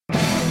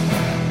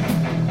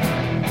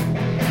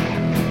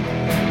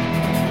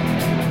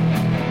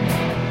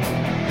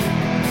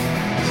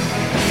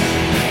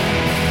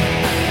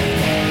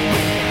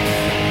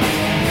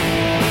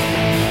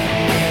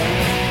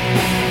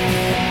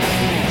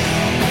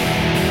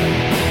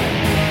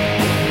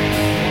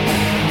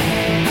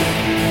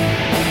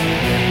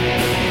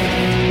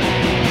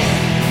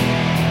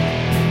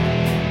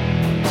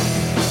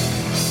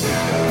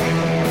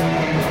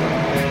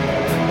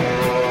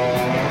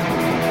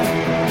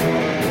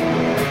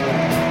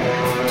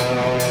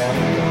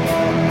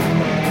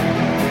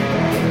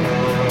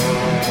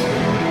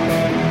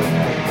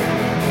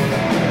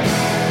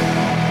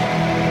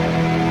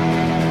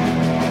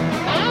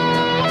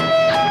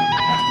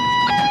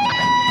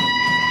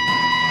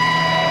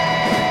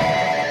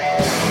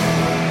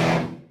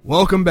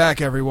Welcome back,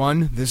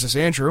 everyone. This is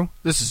Andrew.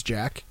 This is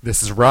Jack.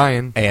 This is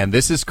Ryan. And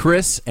this is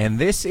Chris, and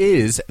this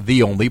is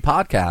the only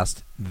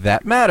podcast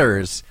that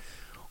matters.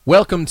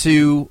 Welcome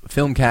to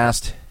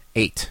FilmCast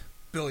 8.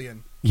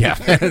 Billion. Yeah.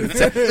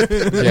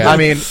 Yeah. I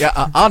mean,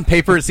 on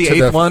paper it's the To 8th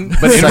the one,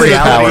 but in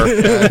reality...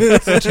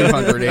 It's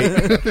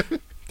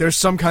 208. There's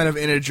some kind of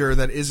integer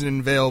that isn't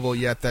available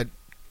yet that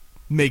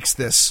makes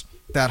this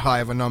that high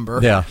of a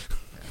number. Yeah.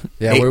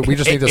 Yeah, we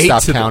just need to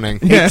stop counting.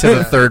 8 to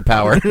the third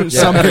power.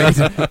 Something.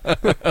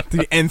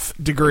 The nth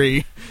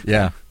degree.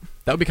 Yeah.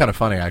 That would be kind of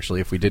funny, actually,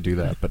 if we did do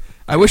that. But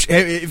I wish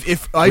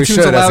if iTunes should,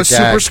 allows as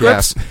a gag,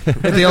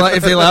 superscripts,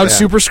 if they allowed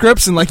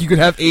superscripts and like you could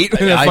have 8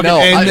 and I fucking know.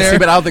 end there. See,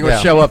 but I don't think it would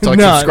show up to like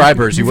No.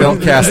 subscribers. You will.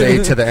 Filmcast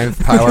 8 to the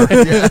nth power.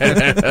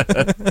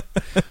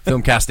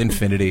 Filmcast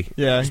Infinity.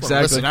 Yeah,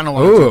 exactly. Listen, I don't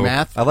want to do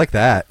math. I like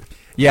that.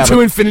 Yeah, To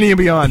infinity and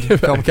beyond.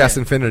 Filmcast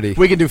Infinity.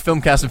 we can do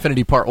Filmcast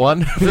Infinity Part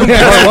 1.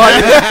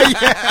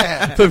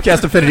 Yeah.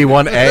 Filmcast Infinity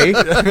 1A. We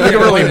could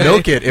really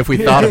milk it if we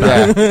thought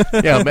about it.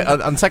 Yeah,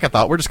 on second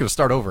thought, we're just going to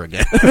start over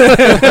again.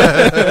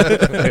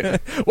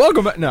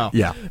 Welcome back. No.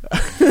 Yeah.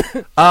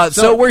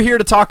 So we're here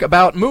to talk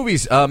about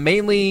movies,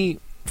 mainly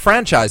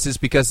franchises,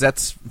 because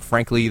that's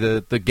frankly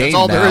the game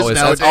all there now. is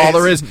That's all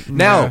there is. Yeah.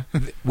 Now,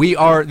 we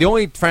are the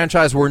only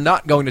franchise we're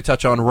not going to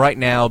touch on right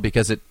now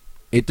because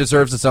it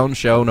deserves its own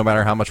show, no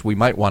matter how much we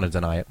might want to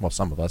deny it. Well,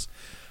 some of us.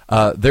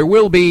 There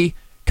will be,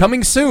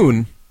 coming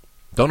soon,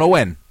 don't know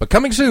when, but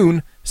coming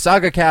soon,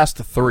 Saga Cast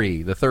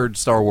 3, the third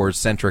Star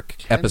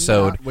Wars-centric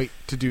episode. Wait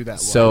to do that one.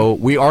 So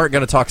we aren't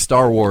going to talk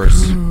Star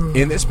Wars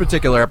in this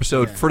particular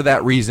episode for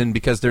that reason,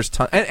 because there's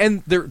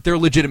and there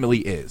legitimately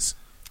is.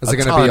 Is it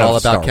going to be all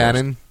about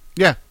canon?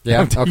 Yeah.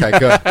 Yeah? Okay,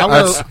 good. I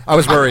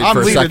was worried I'm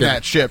for a leaving second.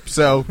 that ship,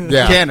 so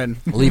Yeah. canon.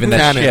 Leaving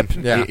that Canon,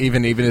 ship, yeah.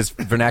 even his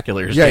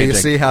vernacular is Yeah, changing.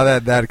 you see how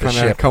that kind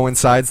ship. of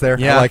coincides there?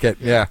 Yeah. I like it.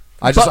 Yeah.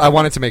 I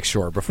wanted to make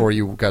sure before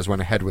you guys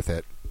went ahead with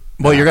it.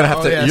 Well, you're gonna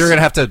have to yes. you're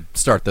gonna have to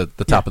start the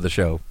top of the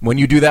show when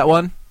you do that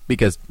one,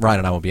 because Ryan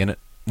and I won't be in it.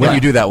 When Yeah.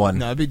 you do that one,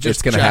 No, it'd be just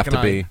it's gonna Jack have to and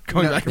I be.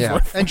 going back and Yeah.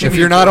 forth. And If Jimmy-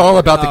 you're not all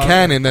about the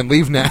canon, then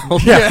leave now.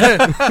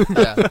 Yeah.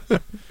 Yeah.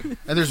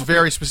 And there's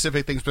very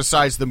specific things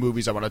besides the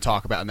movies I want to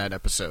talk about in that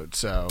episode.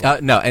 So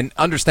No, and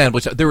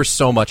understandably, there was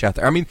so much out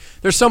there. I mean,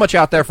 there's so much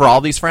out there for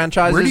all these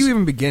franchises. Where do you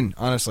even begin,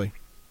 honestly?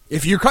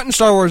 If you're cutting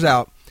Star Wars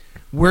out,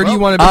 where do you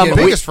Well, want to the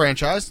begin? biggest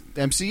franchise,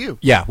 MCU.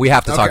 Yeah, we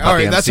have to talk Okay, about all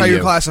right, the MCU. that's how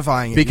you're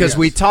classifying it. Because Yes.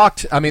 we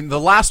talked. I mean, the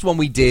last one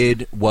we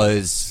did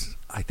was,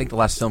 I think the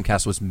last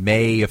Filmcast was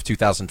May of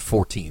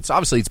 2014. So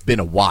obviously it's been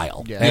a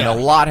while, Yeah. and a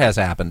lot has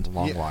happened.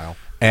 Long while.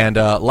 And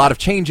a lot of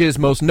changes,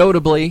 most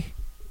notably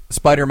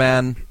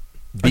Spider-Man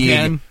being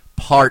Again.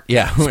 part.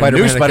 Yeah, Spider-Man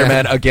new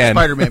Spider-Man again.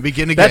 Spider-Man,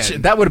 begin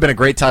again. That would have been a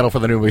great title for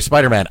the new movie,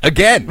 Spider-Man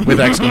again, with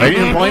an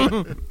exclamation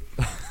point.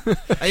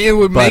 It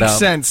would But, make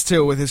sense,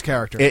 too, with his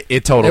character.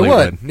 It totally It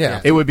would, yeah.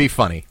 It would be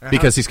funny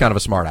because he's kind of a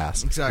smart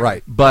ass. Exactly.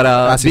 Right. But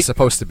That's he's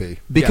supposed to be.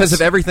 because Yes.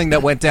 of everything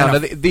that went down.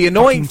 And Now, a the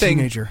annoying fucking thing,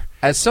 teenager.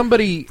 as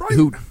somebody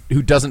who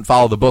doesn't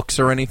follow the books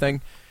or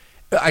anything,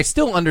 I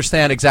still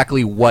understand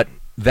exactly what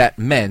that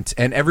meant,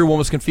 and everyone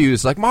was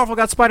confused. Like, Marvel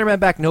got Spider-Man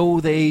back. No,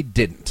 they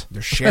didn't.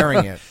 They're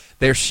sharing it.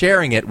 They're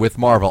sharing it with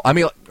Marvel. I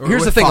mean, Or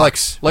here's the with thing: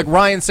 Fox. like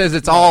Ryan says,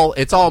 it's all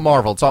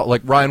Marvel. It's all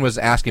like Ryan was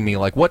asking me,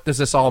 like, what does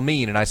this all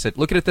mean? And I said,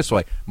 look at it this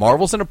way: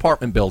 Marvel's an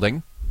apartment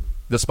building.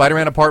 The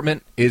Spider-Man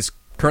apartment is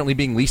currently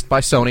being leased by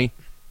Sony.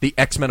 The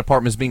X-Men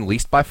apartment is being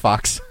leased by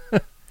Fox,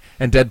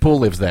 and Deadpool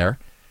lives there.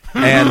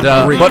 And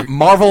but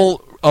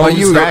Marvel owns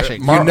You know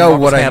Marvel's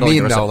what I handling mean,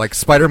 the rest though. of- Like,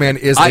 Spider-Man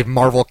is I- a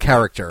Marvel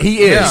character. He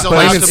is, Yeah. He's but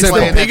allowed even to simple.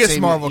 play in that biggest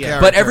same- Marvel yeah.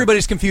 character. But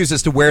everybody's confused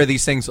as to where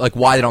these things, like,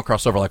 why they don't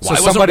cross over. Like, why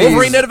wasn't somebody's-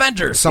 Wolverine at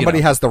Avengers? Somebody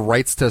You know? has the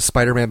rights to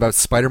Spider-Man, but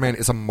Spider-Man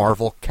is a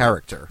Marvel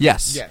character.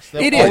 Yes, Yes,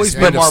 they've it always is.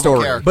 been But, Marvel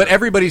story. characters. but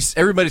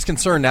everybody's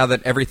concerned now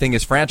that everything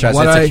is franchised.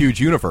 What It's I- a huge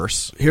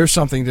universe. Here's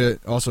something to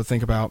also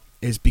think about,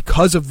 is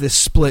because of this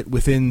split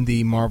within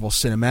the Marvel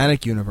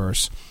Cinematic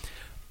Universe,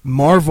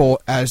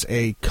 Marvel as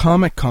a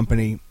comic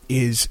company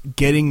is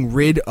getting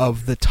rid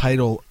of the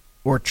title,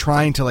 or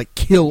trying to like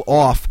kill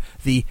off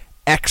the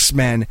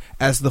X-Men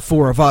as the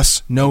four of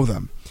us know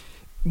them.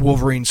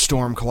 Wolverine,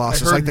 Storm, I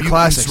Colossus, heard like the mutants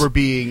classics. were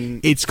being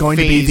It's going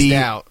to be phased the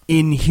out.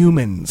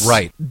 Inhumans,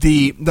 Right.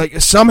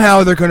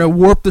 Somehow they're going to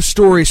warp the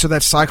story so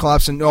that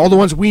Cyclops and all the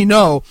ones we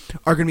know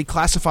are going to be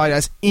classified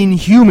as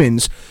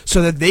Inhumans,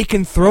 so that they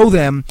can throw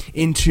them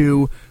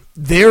into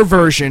their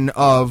version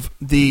of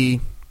the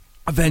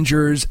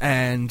Avengers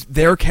and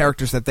their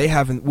characters that they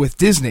have with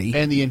Disney.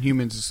 And the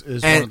Inhumans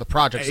is And- one of the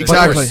projects. But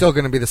Exactly. they're still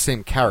going to be the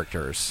same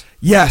characters.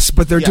 Yes,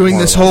 but they're Yeah, doing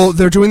more this or less. whole.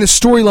 They're doing this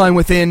storyline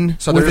within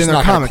So they're within just their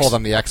not going to comics. call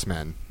them the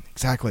X-Men.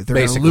 Exactly, they're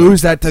going to Basically.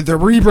 lose that. They're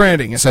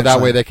rebranding, So that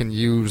essentially. way they can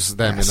use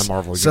them Yes. in the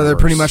Marvel universe. So they're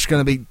pretty much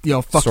going to be,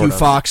 fuck Sort you of.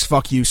 Fox,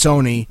 fuck you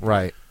Sony.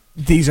 Right.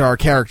 These are our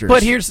characters.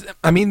 But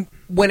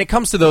when it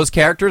comes to those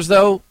characters,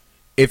 though,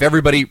 if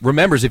everybody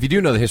remembers, if you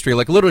do know the history,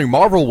 like, literally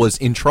Marvel was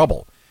in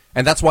trouble,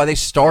 and that's why they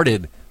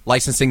started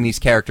licensing these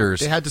characters.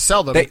 They had to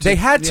sell them. They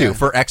had to Yeah.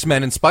 for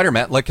X-Men and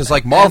Spider-Man, because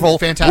Marvel And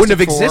Fantastic wouldn't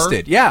have Four.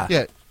 existed. Yeah.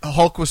 Yeah.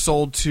 Hulk was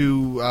sold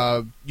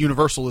to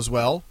Universal as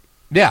well.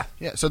 Yeah.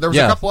 Yeah, so there was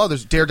a couple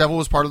others. Daredevil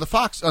was part of the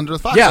Fox, under the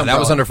Fox Yeah, umbrella. that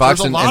was under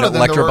Fox, and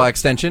Elektra by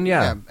extension,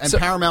 yeah. And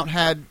Paramount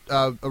had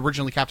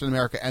originally Captain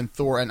America and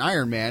Thor and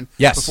Iron Man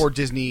before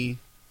Disney...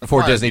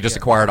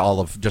 acquired all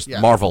of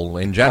Marvel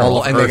in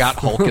general, and they got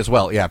Hulk as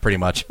well. Yeah, pretty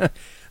much.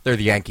 They're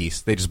the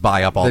Yankees. They just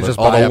buy up all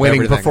the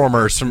winning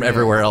performers from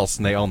everywhere else,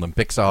 and they own them.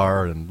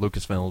 Pixar and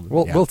Lucasfilm.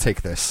 We'll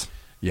take this.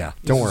 Yeah,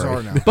 don't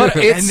worry. But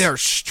and they're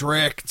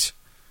strict.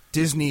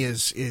 Disney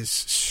is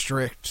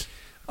strict.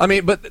 I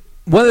mean, but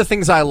one of the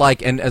things I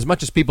like, and as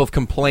much as people have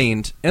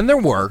complained, and there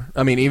were,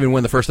 I mean, even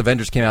when the first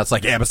Avengers came out, it's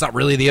like, yeah, but it's not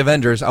really the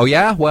Avengers. Oh,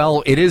 yeah?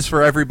 Well, it is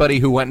for everybody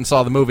who went and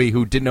saw the movie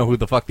who didn't know who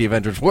the fuck the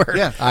Avengers were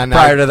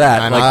prior to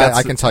that.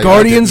 I can tell you.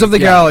 Guardians of the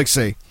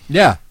Galaxy.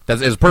 Yeah. That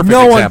is a perfect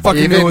example. One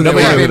fucking knew who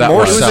that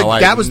was.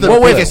 That was the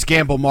biggest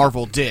gamble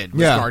Marvel did.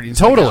 Was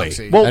Guardians of the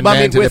Galaxy. Well, and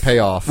man, did it pay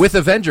off. With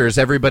Avengers,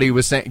 everybody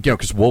was saying,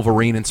 because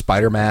Wolverine and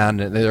Spider-Man,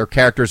 and there are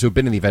characters who've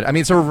been in the Avengers. I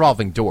mean, it's a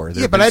revolving door.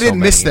 But I didn't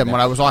miss them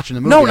when I was watching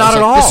the movie. No, not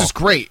at all. This is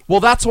great. Well,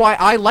 that's why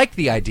I like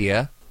the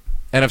idea,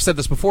 and I've said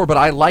this before, but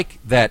I like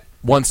that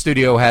one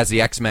studio has the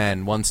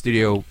X-Men, one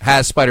studio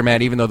has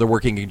Spider-Man, even though they're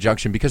working in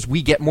conjunction, because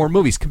we get more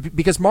movies.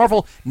 Because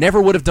Marvel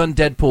never would have done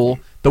Deadpool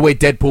the way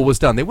Deadpool was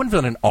done. They wouldn't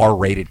have done an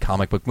R-rated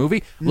comic book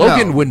movie.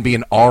 Logan wouldn't be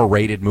an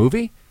R-rated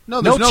movie.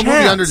 No, there's no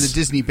movie under the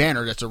Disney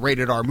banner that's a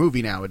rated R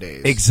movie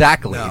nowadays.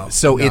 Exactly.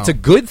 It's a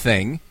good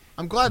thing.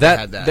 I'm glad they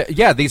had that.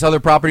 Yeah, these other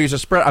properties are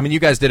spread. I mean, you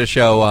guys did a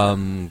show,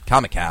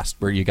 FilmCast,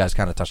 where you guys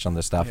kind of touched on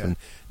this stuff, and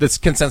this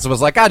consensus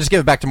was like, just give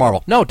it back to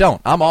Marvel. No,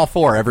 don't. I'm all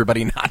for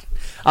everybody not.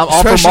 I'm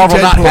all for Marvel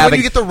not having. When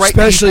you get the right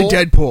especially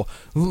people, Deadpool.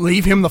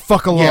 Leave him the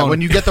fuck alone. Yeah,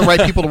 when you get the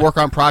right people to work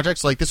on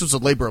projects, like this was a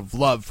labor of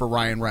love for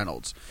Ryan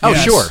Reynolds. Oh,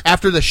 sure.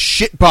 After the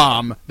shit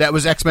bomb that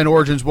was X-Men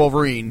Origins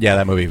Wolverine. Yeah,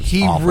 that movie was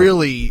awful.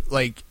 Really,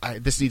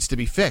 this needs to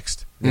be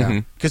fixed.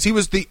 Yeah. Because he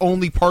was the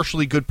only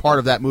partially good part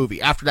of that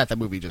movie. After that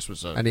movie just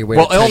was and he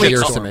waited 10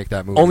 years to make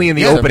that movie. Only in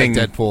the opening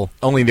Deadpool.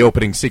 Only in the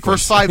opening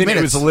sequence. First 5 minutes.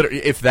 It was literally,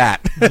 if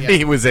that.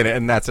 He was in it,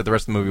 and that's it. The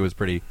rest of the movie was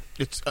pretty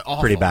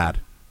bad.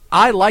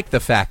 I like the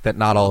fact that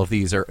not all of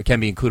these can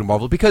be included in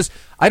Marvel, because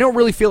I don't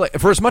really feel like,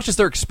 for as much as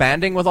they're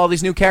expanding with all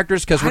these new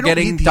characters, because we're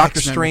getting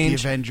Doctor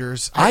Strange, the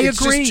Avengers. I agree.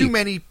 agree. Just too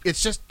many.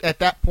 It's just at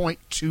that point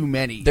too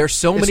many. There's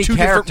so many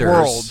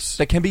characters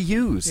that can be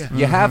used.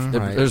 You have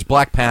there's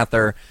Black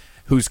Panther,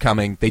 who's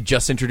coming. They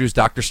just introduced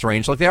Doctor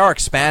Strange. Like, they are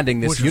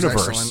expanding this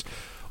universe.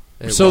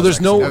 So there's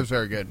that was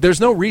very good. There's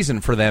no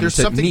reason for them there's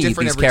to something need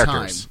different these every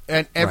characters. Time.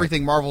 And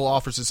everything Marvel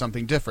offers is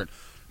something different.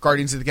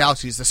 Guardians of the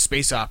Galaxy is the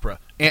space opera.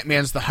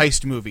 Ant-Man's the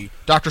heist movie.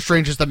 Doctor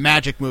Strange is the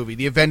magic movie.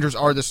 The Avengers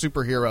are the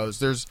superheroes.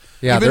 There's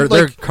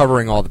they're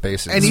covering all the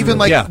bases. And even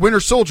Winter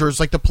Soldier is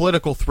like the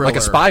political thriller, like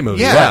a spy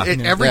movie.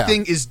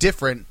 Everything is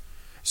different.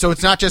 So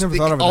it's not just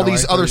all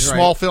these other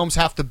small films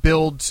have to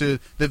build to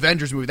the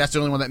Avengers movie. That's the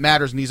only one that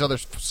matters, and these other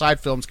side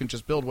films can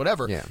just build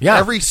whatever. Yeah.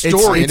 Every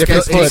story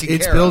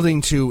it's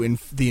building to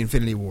the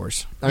Infinity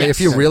Wars. I mean, if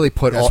you really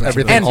put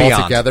everything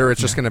all together, it's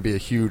just going to be a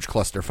huge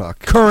clusterfuck.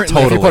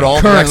 Currently, if you put all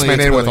the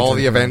X-Men in with all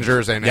the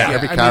Avengers and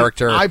every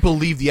character. I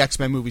believe the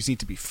X-Men movies need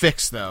to be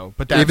fixed, though.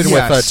 But even with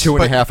a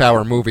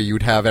 2.5-hour movie,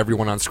 you'd have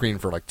everyone on screen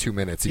for like 2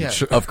 minutes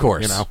each. Of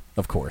course,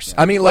 Of course.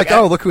 I mean,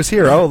 look who's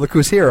here. Oh, look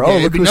who's here. Oh,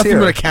 look who's nothing here.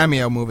 but a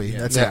cameo movie.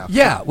 That's it.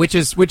 Yeah, which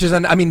is,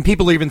 I mean,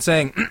 people are even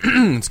saying,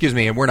 excuse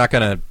me, and we're not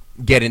going to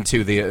get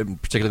into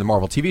particularly the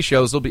Marvel TV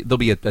shows. There'll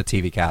be a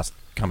TV cast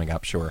coming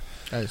up, sure.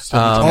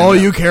 All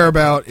you care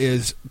about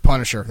is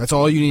Punisher. That's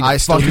all you need to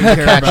fucking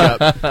care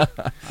about.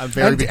 I'm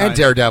very behind. And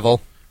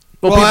Daredevil.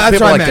 Well, that's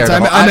what I meant.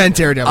 I meant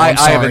Daredevil. I'm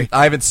sorry.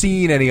 I haven't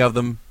seen any of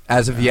them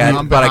as of yet,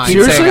 but I keep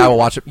Seriously? saying I will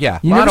watch it. Yeah.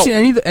 You never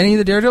seen any of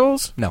the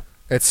Daredevils? No.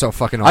 It's so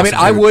fucking awesome. I mean,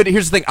 I would.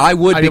 Here's the thing. I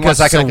would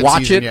because I can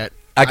watch it. Yet.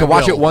 I can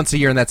watch it once a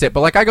year and that's it.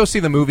 But I go see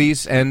the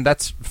movies and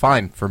that's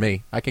fine for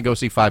me. I can go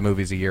see 5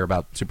 movies a year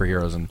about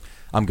superheroes and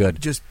I'm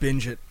good. Just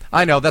binge it.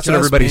 I know that's what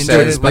everybody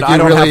says, but I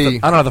don't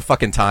have the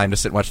fucking time to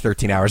sit and watch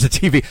 13 hours of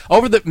TV.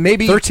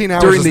 Maybe 13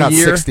 hours during is the not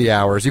year. 60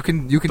 hours. You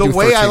can do 13 hours of TV. The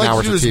way I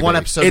like to do is one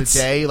episode a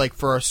day, like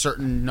for a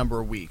certain number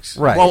of weeks.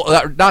 Right.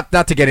 Well,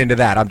 not to get into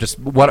that. I'm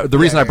just the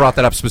reason I brought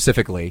that up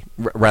specifically,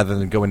 rather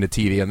than go into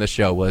TV on this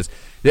show, was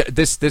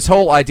this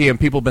whole idea, and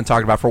people have been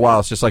talking about for a while.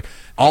 It's just like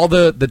all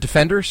the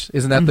Defenders.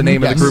 Isn't that the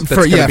name of the group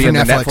that's going to be in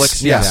the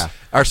Netflix? Yes.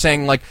 Are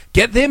saying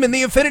get them in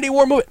the Infinity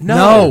War movie.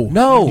 No.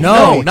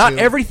 Not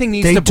everything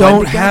needs to blend together. They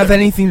don't together. have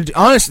anything to do.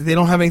 Honestly, they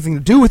don't have anything to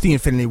do with the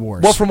Infinity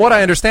Wars. Well, from what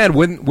I understand,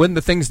 when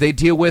the things they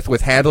deal with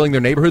handling their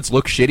neighborhoods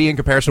look shitty in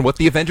comparison to what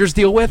the Avengers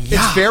deal with,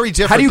 it's very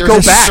different. How do you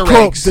There's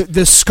go back?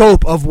 The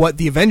scope of what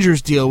the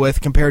Avengers deal with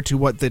compared to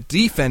what the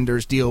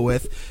Defenders deal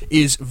with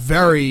is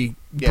very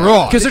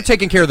broad. Because they're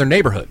taking care of their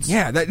neighborhoods.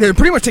 Yeah, they're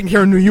pretty much taking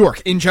care of New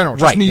York in general.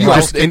 Just New York.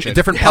 Just in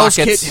different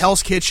pockets.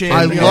 Hell's Kitchen.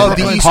 I love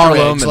the Easter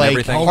Harlem eggs, and like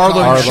everything.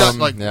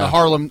 the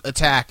Harlem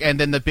attack, and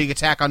then the big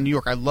attack on New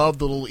York. I love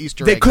the little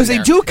Easter eggs because they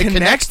do it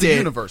connects the it.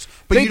 universe.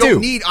 But you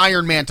don't need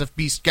Iron Man to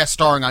be guest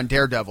starring on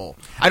Daredevil.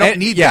 I don't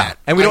need that,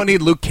 and we don't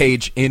need Luke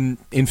Cage in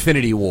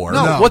Infinity War.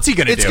 No, what's he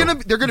going to do?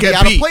 They're going to be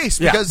out of place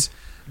because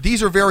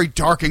these are very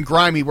dark and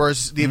grimy,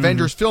 whereas the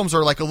Avengers films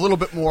are like a little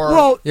bit more.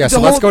 Well, so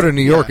let's go to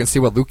New York and see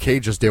what Luke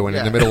Cage is doing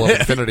in the middle of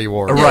Infinity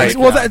War. Right.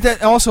 Well,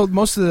 that also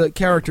most of the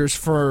characters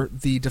for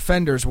the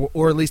Defenders,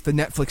 or at least the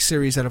Netflix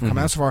series that have come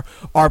out so far,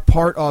 are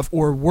part of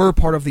or were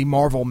part of the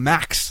Marvel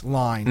Max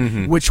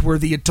line, which were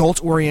the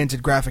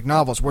adult-oriented graphic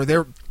novels where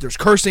there's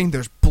cursing,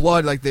 there's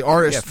blood, like the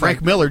artist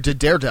Frank Miller did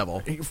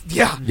Daredevil.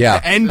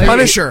 Yeah, and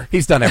Punisher.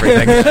 He's done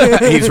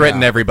everything. He's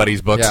written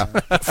everybody's books.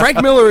 Yeah.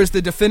 Frank Miller is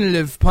the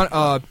definitive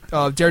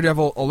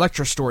Daredevil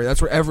Elektra story.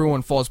 That's where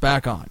everyone falls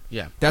back on.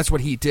 Yeah. That's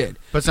what he did.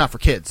 But it's not for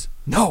kids.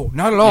 No,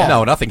 not at all.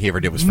 No, nothing he ever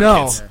did was for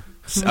kids.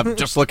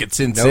 Just look at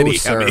Sin City.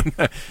 sir. I mean,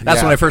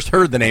 that's when I first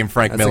heard the name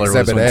Frank Miller. Was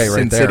Exhibit when A right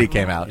Sin there. City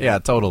came out. Yeah,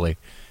 totally.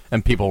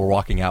 And people were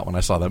walking out when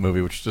I saw that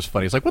movie, which is just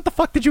funny. It's like, what the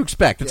fuck did you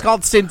expect? It's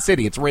called Sin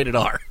City. It's rated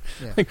R.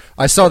 Yeah.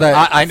 I saw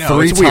that I know,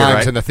 3 it's weird, times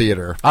right? in the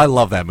theater. I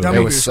love that movie. That It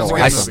movie was is so a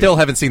great I awesome. movie. still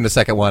haven't seen the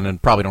second one and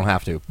probably don't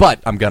have to. But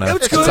I'm going to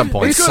It's at good. some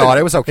point. We It's good. saw it.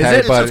 It was okay,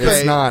 Is it? but It's okay.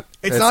 it's not.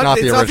 It's not not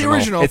the the original.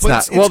 original. It's but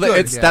not. it's Well,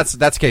 good. that's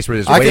the case where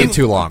it's I way think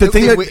too long. The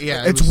thing It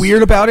that's was-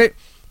 weird about it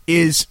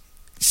is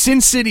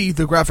Sin City,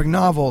 the graphic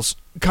novels,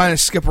 kind of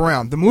skip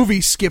around. The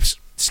movie skips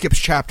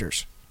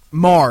chapters.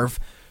 Marv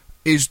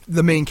is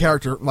the main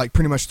character, like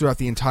pretty much throughout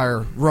the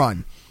entire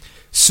run.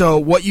 So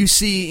what you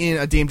see in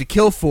A Dame to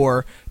Kill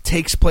For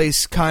takes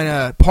place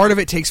part of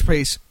it takes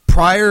place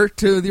prior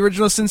to the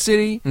original Sin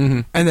City,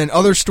 and then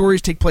other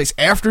stories take place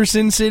after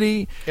Sin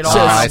City. It all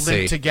I linked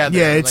see. together.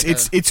 Yeah,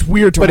 it's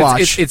weird to But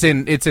watch. it's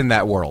in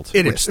that world.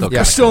 It which is. still It's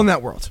kinda still cool. in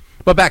that world.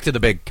 But back to the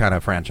big kind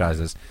of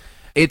franchises.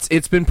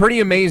 It's been pretty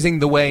amazing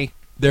the way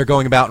they're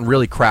going about and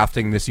really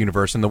crafting this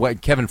universe, and the way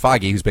Kevin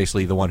Feige, who's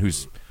basically the one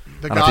who's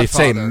The I don't know if you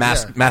say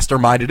Godfather,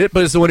 masterminded it,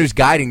 but is the one who's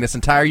guiding this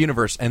entire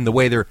universe, and the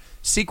way they're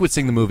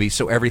sequencing the movie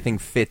so everything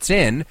fits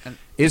in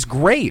is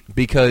great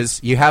because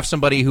you have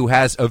somebody who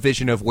has a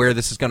vision of where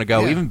this is going to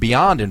go, even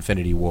beyond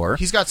Infinity War.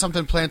 He's got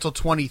something planned till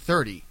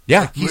 2030.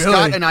 Yeah. Like, he's Really?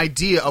 got an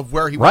idea of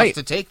where he Right. wants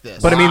to take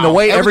this. But I mean, the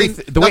way Nothing's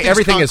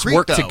everything is concrete,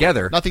 worked though.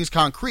 together. Nothing's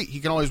concrete. He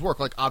can always work.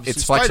 Like obviously,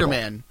 It's flexible.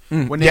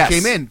 Spider-Man. When they Yes.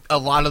 came in, a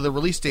lot of the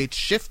release dates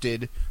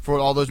shifted for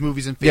all those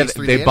movies in Yeah, Phase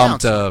 3. they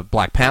bumped announced.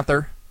 Black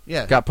Panther.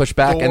 Yeah. Got pushed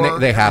back, Thor,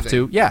 and they have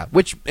to. everything.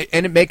 Yeah,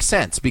 and it makes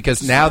sense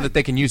because now that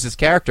they can use this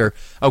character,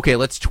 okay,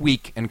 let's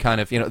tweak and kind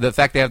of, the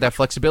fact they have that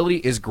flexibility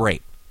is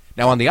great.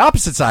 Now, on the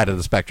opposite side of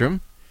the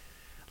spectrum,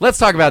 let's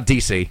talk about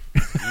DC.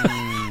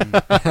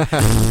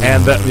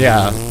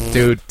 And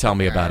dude, tell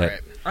me about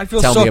it. I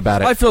feel Tell me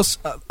about it. I feel.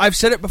 I've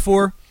said it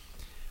before.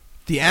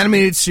 The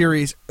animated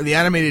series, the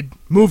animated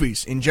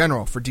movies in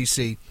general for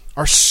DC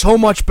are so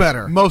much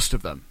better. Most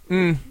of them.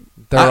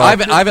 I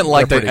haven't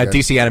liked they're a pretty good.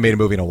 DC animated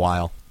movie in a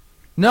while.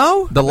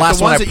 No, The last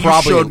the one ones I that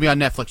probably you showed me on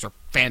Netflix are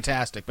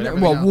fantastic. But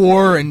everything well, else-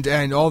 War and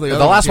all the the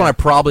other last ones, one I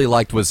probably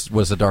liked was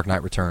The Dark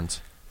Knight Returns.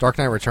 Dark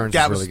Knight Returns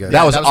That is was- really good.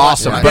 That was that was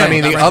awesome, awesome. but Yeah, I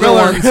mean the Frank other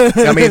Miller. ones.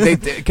 I mean,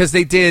 because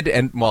they did,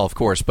 and well, of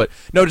course, but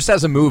no, just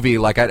as a movie,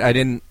 like I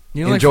didn't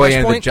You don't like enjoy any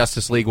of the Flashpoint?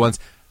 Justice League ones.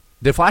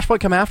 Did Flashpoint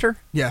come after?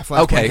 Yeah, Flashpoint.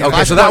 Okay, Yeah,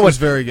 okay, so Flashpoint that was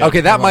very good.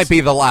 Okay, that It might was.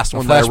 be the last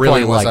one that I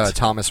really was liked.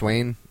 Thomas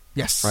Wayne.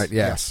 Yes, Right,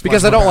 yeah. yes.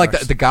 Because I Flashpoint don't like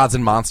Paradise. the Gods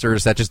and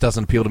Monsters. That just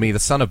doesn't appeal to me. The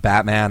Son of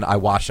Batman, I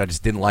watched. I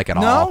just didn't like it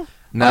No? all.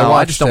 No,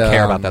 I just don't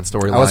care about that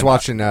storyline. I was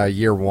watching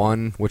Year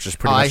One, which is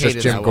pretty Oh, I much just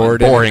hated Jim that one.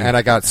 Gordon, Boring. and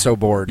I got so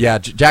bored. Yeah,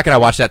 Jack and I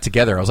watched that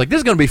together. I was like, "This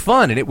is going to be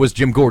fun," and it was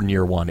Jim Gordon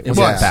Year One. It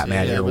wasn't was. Batman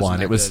Yeah, it Year wasn't One.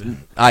 that It was. good.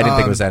 I didn't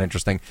think it was that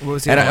interesting. what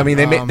was the And other I mean,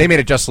 one? they made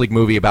a Justice League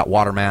movie about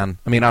Waterman.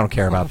 I mean, I don't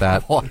care about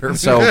that.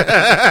 So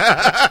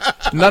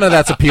none of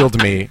that's appealed to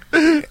me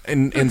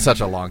in such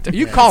a long time.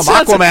 You can call him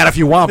Sounds Aquaman if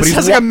you want, but This he's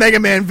sounds like a Mega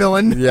Man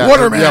villain. Yeah,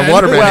 Waterman. Yeah,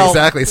 Waterman. Well,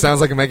 exactly.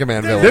 Sounds like a Mega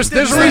Man villain. there's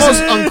He's the reason.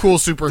 most uncool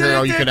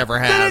superhero you could ever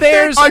have.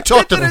 There's- I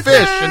talk to the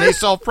fish and they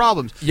solve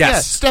problems. Yes. Yeah,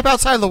 step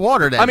outside the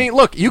water then. I mean,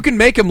 look, you can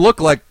make him look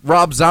like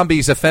Rob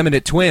Zombie's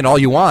effeminate twin all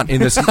you want in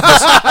this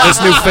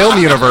new film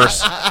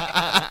universe,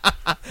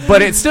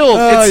 but it's still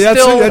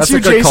that's a you,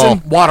 good call.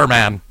 Jason.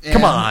 Waterman. Yeah.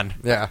 Come on.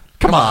 Yeah.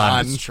 Come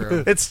on. That's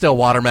true. It's still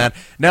Waterman.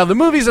 Now, the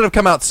movies that have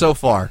come out so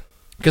far,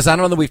 because I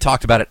know that we've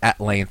talked about it at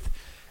length,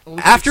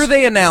 after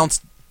they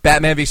announced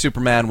Batman v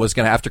Superman was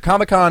going to, after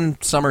Comic-Con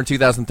summer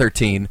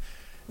 2013,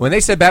 when they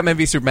said Batman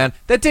v Superman,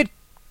 that did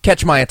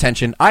catch my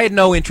attention. I had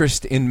no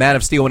interest in Man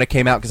of Steel when it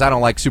came out because I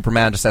don't like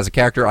Superman just as a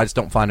character. I just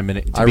don't find him to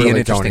I be really an don't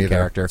interesting either,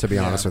 character. to be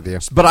honest with you.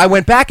 But I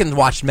went back and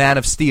watched Man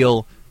of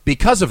Steel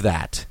because of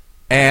that,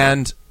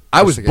 and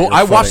I Just to get your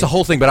I watched footing. the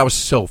whole thing, but I was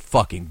so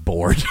fucking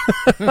bored.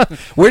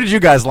 Where did you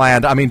guys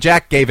land? I mean,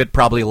 Jack gave it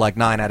probably like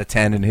 9 out of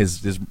 10 in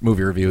his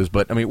movie reviews,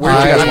 but I mean, where did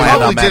you I guys land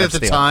probably on Man did of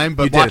at the Steel? time, You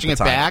but did at watching the it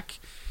time. back,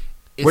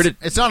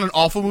 it's not an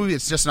awful movie.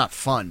 It's just not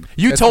fun.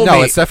 You told no,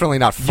 me it's definitely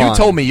not fun. You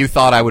told me you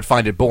thought I would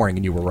find it boring,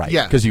 and you were right.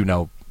 Yeah. because you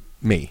know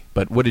me.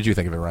 But what did you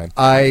think of it,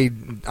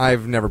 Ryan?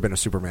 I've never been a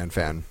Superman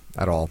fan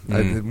at all.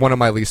 Mm. One of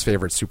my least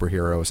favorite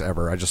superheroes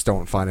ever. I just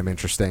don't find him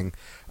interesting.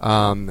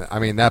 I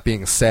mean, that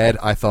being said,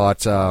 I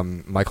thought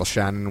Michael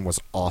Shannon was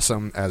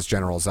awesome as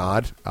General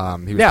Zod.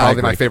 He was Yeah, I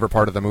probably my agree. favorite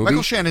part of the movie.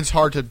 Michael Shannon's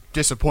hard to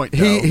disappoint.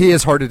 Though. He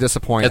is hard to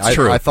disappoint. That's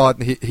true. I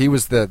thought he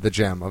was the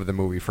gem of the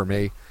movie for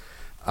me.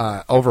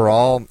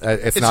 Overall,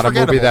 it's not a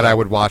movie that though. I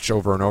would watch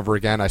over and over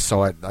again. I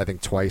saw it, I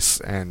think, twice,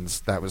 and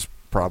that was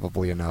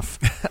probably enough.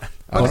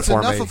 But it's for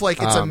enough me. of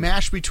it's a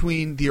mash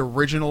between the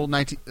original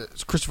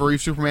Christopher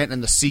Reeve Superman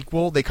and the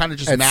sequel. They kind of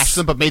just mashed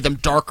them, but made them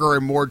darker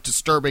and more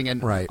disturbing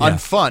and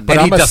unfun. But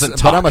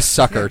But I'm a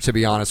sucker, to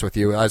be honest with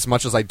you. As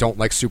much as I don't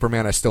like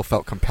Superman, I still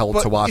felt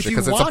compelled to watch it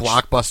because it's a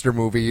blockbuster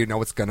movie. You know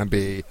it's going to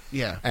be.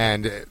 Yeah.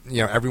 And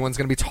everyone's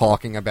going to be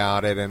talking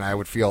about it, and I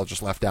would feel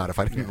just left out if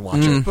I didn't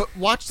watch it. But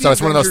watch the So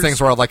it's one of those Avengers-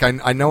 things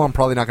where I know I'm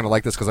probably not going to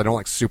like this because I don't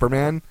like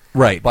Superman.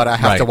 Right. But I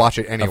have to watch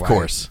it anyway. Of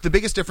course. The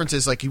biggest difference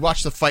is you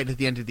watch the fight at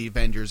the end of the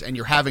Avengers and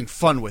you're having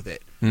fun with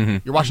it. Mm-hmm.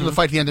 You're watching the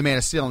fight at the end of Man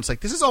of Steel and it's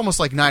this is almost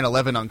like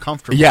 9/11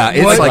 uncomfortable. Yeah,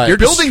 it's like you're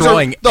buildings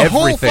destroying the everything.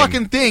 whole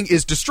fucking thing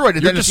is destroyed.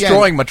 And You're then at the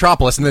destroying end,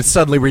 Metropolis and then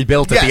suddenly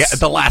rebuilt at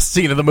the last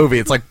scene of the movie.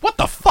 It's like, what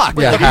the fuck?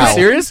 Yeah, Are how? you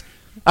serious?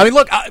 I mean,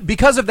 look,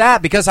 because of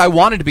that, because I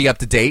wanted to be up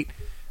to date,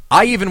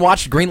 I even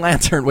watched Green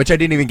Lantern, which I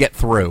didn't even get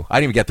through. I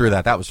didn't even get through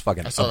that. That was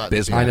fucking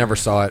abysmal. I never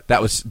saw it.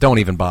 That was, don't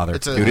even bother,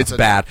 dude. It's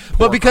bad. poor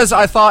But because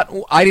I thought,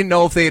 I didn't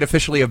know if they had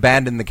officially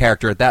abandoned the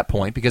character at that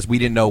point, because we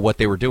didn't know what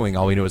they were doing.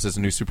 All we knew was this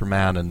new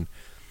Superman, and,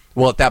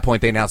 well, at that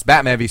point they announced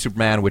Batman v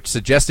Superman, which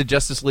suggested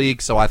Justice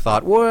League, so I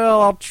thought, well,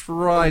 I'll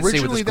try and see what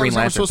this originally, Green that was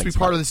Lantern supposed to be thing's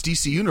part about. of this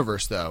DC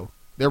universe, though.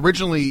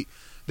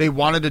 They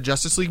wanted a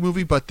Justice League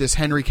movie, but this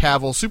Henry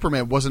Cavill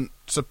Superman wasn't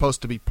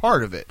supposed to be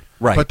part of it.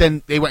 Right. But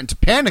then they went into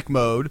panic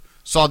mode,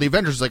 saw the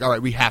Avengers, all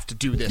right, we have to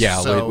do this. Yeah,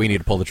 so we need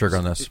to pull the trigger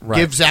on this.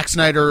 give Zack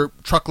Snyder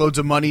truckloads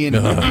of money and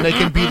they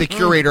can be the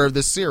curator of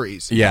this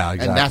series. Yeah, And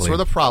that's exactly. where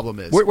the problem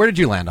is. Where did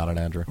you land on it,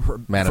 Andrew?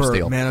 Man of For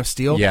Steel. Man of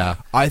Steel? Yeah.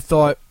 I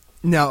thought.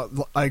 Now,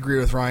 I agree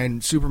with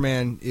Ryan.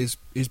 Superman is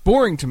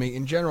boring to me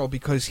in general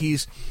because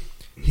he's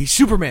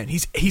Superman.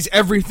 He's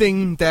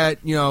everything that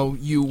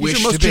you wish He's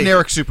your most to be.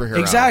 generic superhero.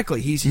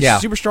 Exactly. He's Yeah.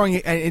 super strong,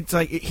 and it's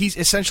like he's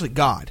essentially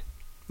God.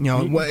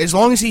 As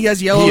long as he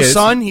has yellow He is.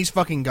 sun, he's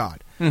fucking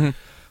God. Mm-hmm.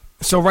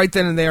 So right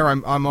then and there,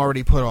 I'm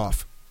already put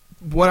off.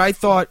 What I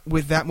thought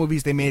with that movie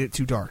is they made it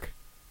too dark.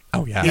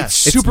 Oh, yeah.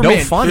 It's It's Superman.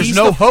 no fun. He's There's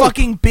no the hope.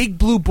 fucking big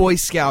blue Boy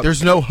Scout.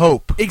 There's no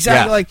hope.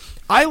 Exactly. Yeah. Like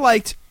I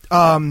liked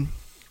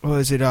what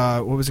was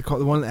it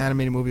called? The one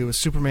animated movie was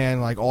Superman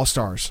All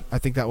Stars. I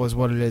think that was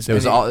what it is. It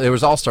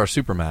was All-Star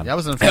Superman. Yeah, I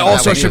wasn't a And fan of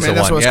All-Star that one Superman, either.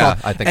 that's what it's Yeah, called.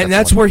 I think and that's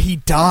that's the one. where he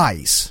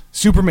dies.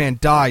 Superman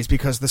dies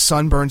because the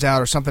sun burns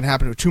out or something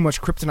happened with too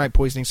much kryptonite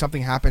poisoning.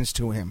 Something happens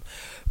to him.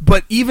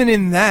 But even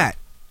in that,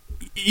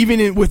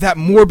 with that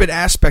morbid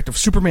aspect of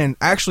Superman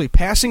actually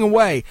passing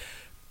away,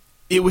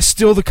 it was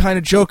still the kind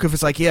of joke of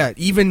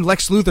even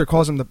Lex Luthor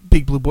calls him the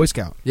big blue Boy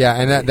Scout. Yeah,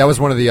 and that was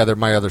one of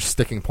my other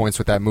sticking points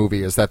with that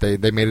movie is that they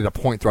made it a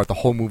point throughout the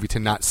whole movie to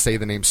not say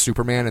the name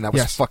Superman, and that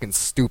was Yes. fucking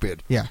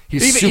stupid. Yeah.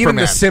 He's Even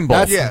Superman. the symbol.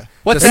 That's-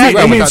 What's the that?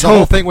 symbol- It means the whole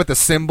hope. thing with the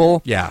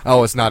symbol. Yeah.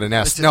 Oh, it's not an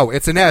S. No,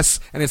 it's an S,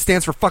 and it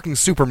stands for fucking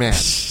Superman.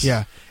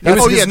 Yeah. That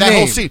was his that whole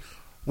name. scene.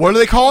 What are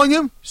they calling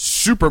him?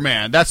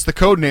 Superman. That's the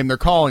code name they're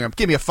calling him.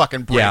 Give me a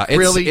fucking break. Yeah,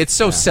 really? it's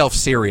so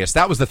self-serious.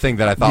 That was the thing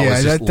that I thought Yeah,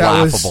 was just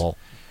that was- laughable.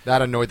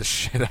 That annoyed the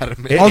shit out of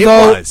me. It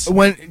Although was.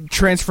 when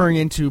transferring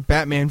into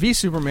Batman v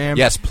Superman,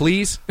 Yes,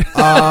 please.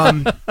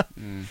 um,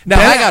 Now,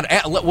 hang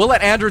on. We'll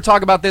let Andrew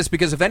talk about this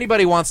because if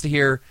anybody wants to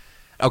hear,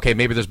 okay,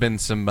 maybe there's been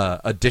some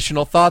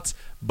additional thoughts,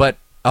 but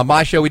on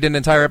my show we did an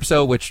entire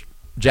episode which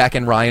Jack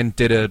and Ryan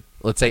did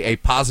a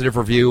positive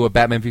review of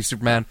Batman v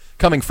Superman,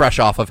 coming fresh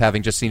off of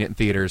having just seen it in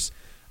theaters.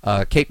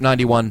 Cape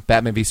 91,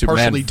 Batman v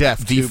Superman. Partially deaf,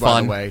 v too, by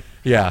fun. the way.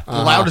 Yeah. the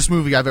loudest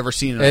movie I've ever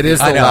seen. It is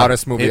the I know.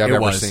 loudest movie I've It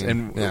ever was. seen.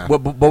 And Yeah. but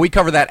we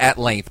cover that at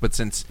length. But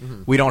since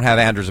we don't have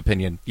Andrew's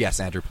opinion,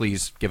 yes, Andrew,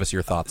 please give us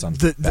your thoughts on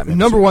the Batman v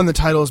number Superman. one, the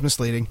title is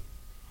misleading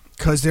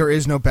because there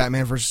is no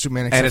Batman versus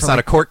Superman. And except it's for not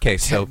a court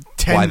case, so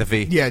 10 why the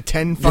V? Yeah,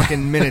 10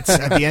 fucking minutes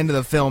at the end of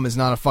the film is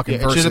not a fucking Yeah,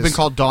 it versus. should have been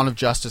called Dawn of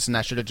Justice, and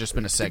that should have just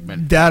been a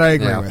segment. That I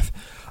agree Yeah. with.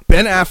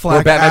 Ben Or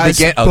Affleck Batman as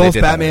Begin- oh, they both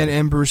did that Batman already.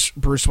 and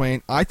Bruce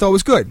Wayne, I thought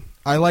was good.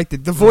 I liked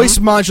it. The voice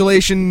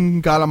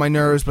modulation got on my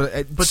nerves, but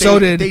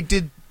They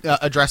did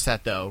address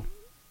that, though.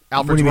 What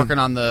Alfred's do you mean? working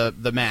on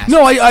the mask.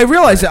 No, I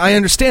realize that. I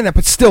understand that,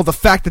 but still, the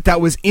fact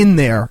that was in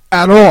there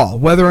at all,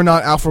 whether or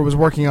not Alfred was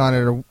working on it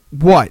or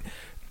what,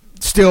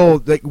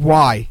 still,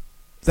 why?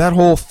 That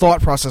whole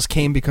thought process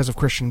came because of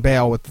Christian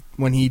Bale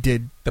when he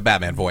did. The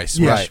Batman voice,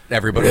 Yes. right?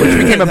 Everybody, which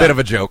became a bit of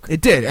a joke.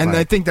 It did, and Right.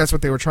 I think that's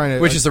what they were trying to.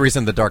 Which is the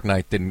reason The Dark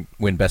Knight didn't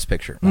win Best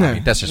Picture. No. I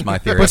mean, that's just my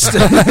theory. But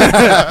still,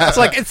 It's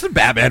like it's the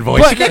Batman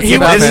voice. but You can't he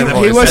give was Batman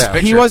voice Best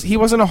Picture. he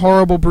wasn't a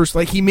horrible Bruce.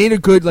 He made a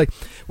good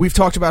we've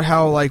talked about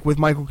how with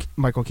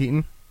Michael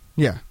Keaton,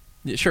 yeah.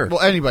 Yeah, sure. Well,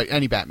 any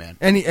Batman.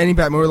 Any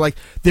Batman, where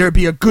there'd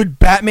be a good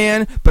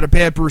Batman but a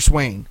bad Bruce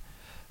Wayne,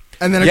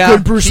 and then a Yeah,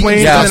 good Bruce Keaton's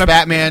Wayne, the and best then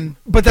Batman.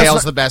 But that's Bale's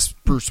not- the best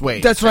Bruce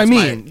Wayne. that's what I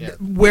mean. Yeah.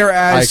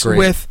 Whereas I agree.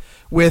 with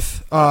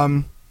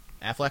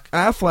Affleck.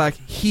 Affleck,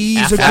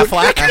 he's a good.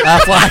 Affleck.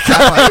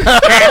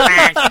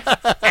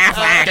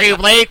 Affleck, do you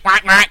bleed?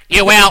 Quack, quack.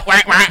 You will.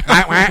 Quack, quack,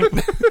 quack, quack.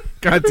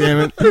 God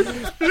damn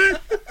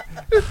it!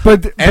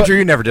 But Andrew,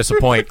 you never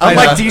disappoint.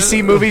 Unlike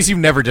DC movies, you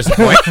never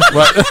disappoint.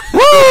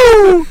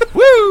 woo,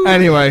 woo.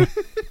 Anyway,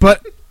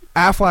 but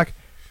Affleck,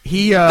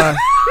 he.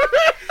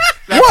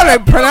 That's what? I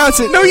pronounce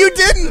it. No, you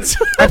didn't.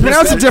 I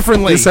pronounce it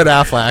differently. You said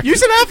Affleck. You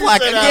said Affleck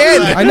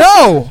again. I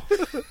know.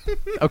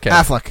 Okay.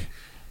 Affleck.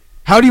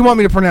 How do you want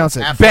me to pronounce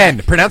it? Ben.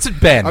 Pronounce it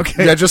Ben.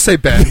 Okay. Yeah, just say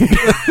Ben.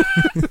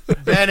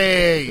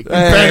 Benny.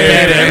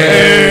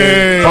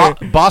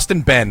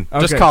 Boston Ben.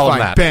 Just Okay, call fine.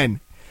 him that. Ben.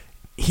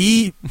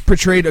 He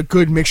portrayed a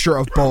good mixture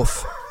of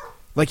both.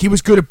 Like, he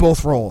was good at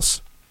both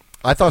roles.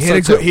 I thought He so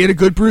had, too. he had a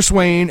good Bruce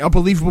Wayne, a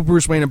believable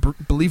Bruce Wayne, a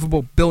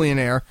believable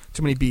billionaire.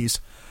 Too many B's.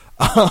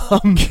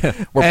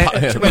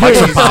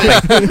 Mics are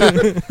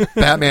popping.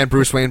 Batman,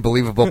 Bruce Wayne,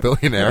 believable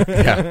billionaire.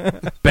 Yeah.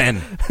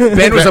 Ben.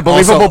 Ben was a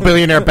believable Also-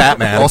 billionaire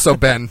Batman. Also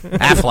Ben.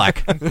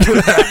 Affleck.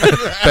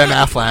 Ben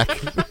Affleck.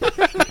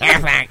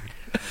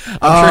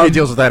 I'm sure he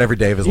deals with that every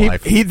day of his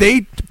life.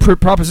 They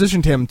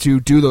propositioned him to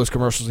do those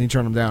commercials, and he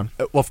turned them down.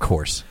 Well, of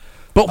course.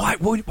 But why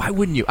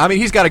wouldn't you? I mean,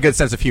 he's got a good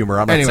sense of humor.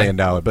 I'm not Anyway. saying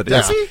no, but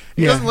Yeah.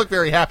 He doesn't look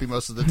very happy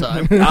most of the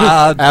time.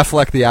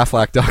 Affleck the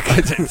Affleck duck.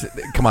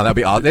 Come on, that'd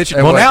be awesome.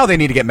 would. Now they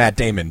need to get Matt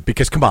Damon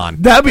because come on,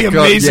 That'd be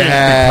amazing.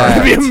 Yeah.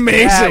 That'd be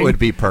amazing. that would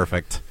be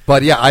perfect.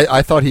 But yeah,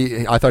 I thought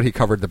he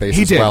covered the base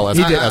He as did. well as,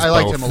 He did. as I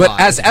liked both. him a But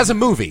lot. as a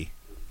movie,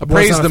 Was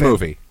praise not a the fan.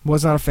 movie.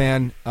 Was not a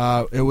fan.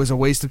 It was a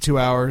waste of 2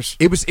 hours.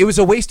 It was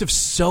a waste of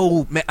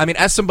I mean,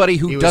 as somebody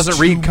who It was doesn't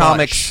too read much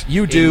comics,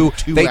 you in do.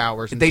 2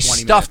 hours and they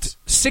 20 stuffed minutes.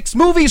 6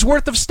 movies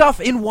worth of stuff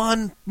in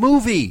one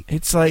movie.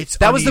 It's like It's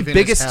that was the uneven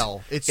biggest- as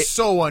hell. It's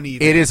so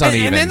uneven. It is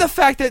uneven, and then the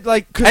fact that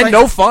like 'cause and I-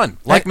 no fun.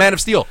 Like Man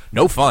of Steel,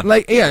 no fun.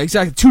 Like, yeah,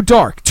 exactly. Too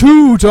dark.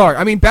 Too dark.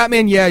 I mean,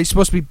 Batman, yeah, he's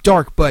supposed to be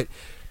dark, but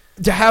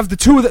to have the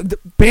two of the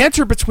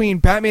banter between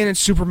Batman and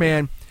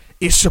Superman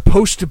is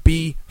supposed to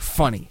be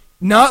funny.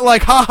 Not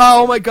like,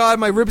 haha, oh my god,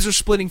 my ribs are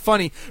splitting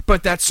funny,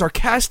 but that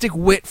sarcastic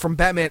wit from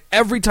Batman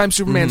every time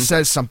Superman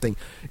says something.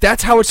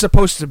 That's how it's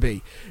supposed to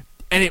be.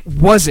 And it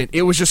wasn't.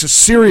 It was just a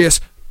serious,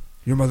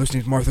 your mother's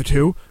name's Martha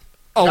too?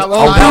 Oh, that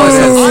was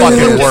the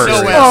fucking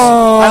worst.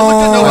 I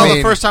looked at Noel I mean-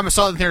 the first time I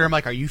saw it in the theater. I'm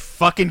like, "Are you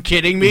fucking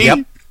kidding me?" Yep.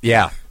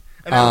 Yeah.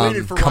 And I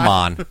waited for Come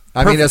Ryan. on.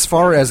 I mean, as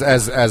far as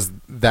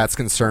that's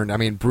concerned, I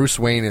mean, Bruce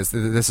Wayne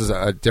this is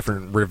a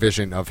different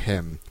revision of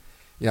him.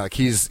 Yeah, like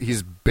he's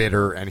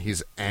bitter and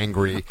he's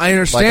angry. I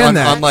understand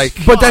that.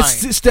 Unlike, but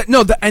that's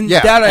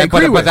that I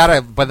agree with.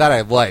 But that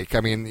I like. I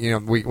mean, you know,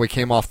 we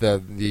came off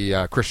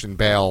the Christian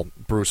Bale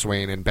Bruce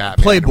Wayne and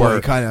Batman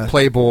Playboy kinda.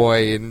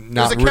 Playboy and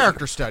not It was a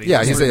character study. Yeah, It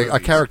was he's three a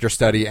movies. character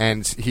study,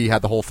 and he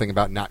had the whole thing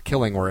about not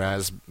killing,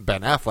 whereas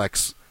Ben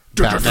Affleck's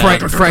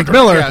Frank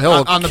Miller. Yeah,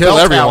 he'll on the kill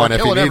bell everyone tower,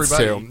 if he killing needs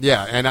everybody. to.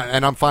 Yeah,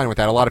 and I'm fine with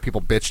that. A lot of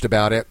people bitched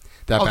about it.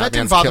 That Batman's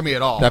didn't bother me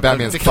at all. That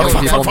Batman's The killing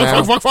killing- people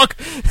now. fuck.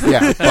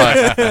 Yeah,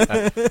 but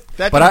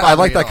That but didn't I bother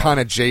like me that at all. kind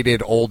of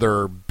jaded,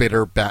 older,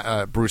 bitter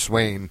Bruce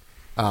Wayne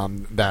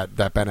that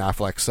Ben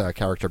Affleck's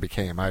character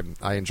became.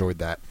 I enjoyed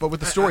that. But with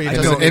the story, it I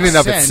doesn't know, in make and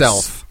of sense,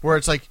 itself. Where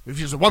it's like, if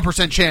there's a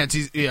 1% chance,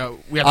 we have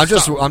I'm to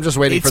stop. just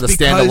waiting It's for the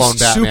because standalone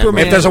Batman. Superman-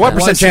 movie. If there's a 1%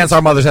 wasn't- chance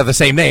our mothers have the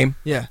same name,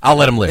 Yeah. I'll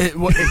let him live.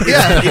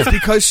 Yeah. It's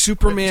because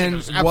Superman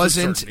There's absolute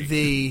wasn't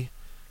certainty.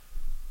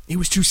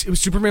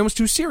 Superman was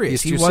too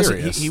serious. He's too wasn't.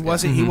 serious. He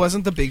wasn't. He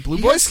wasn't the big blue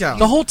Boy Scout.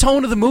 The whole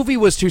tone of the movie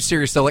was too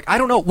serious, though. Like, I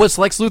don't know. Was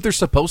Lex Luthor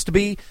supposed to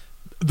be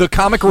the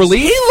comic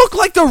relief? He looked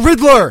like the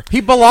Riddler. He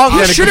belonged He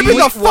in a should have been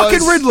the was-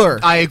 fucking Riddler.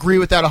 I agree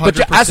with that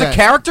 100%. But as a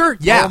character,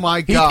 yeah. Oh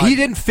my God. He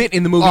didn't fit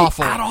in the movie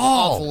awful, at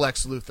all. awful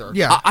Lex Luthor.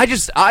 Yeah. I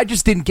just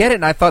didn't get it,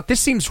 and I thought this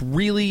seems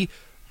really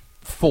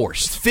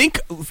forced. Think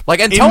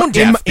Like, and tone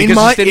deaf in because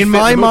my it didn't in fit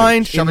my the movie. mind,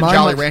 in Shoving my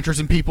Jolly mind, Ranchers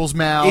in people's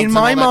mouths. in and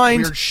my all that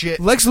mind, weird shit.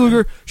 Lex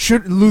Luthor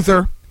should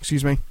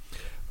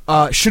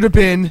have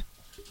been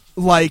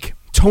like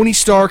Tony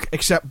Stark,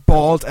 except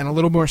bald and a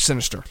little more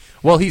sinister.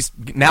 Well, he's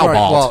now Right,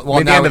 bald. well,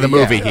 At the now end of the he-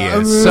 movie, yeah.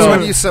 he is.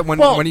 So So,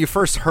 when you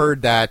first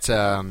heard that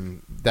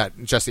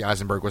that Jesse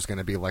Eisenberg was going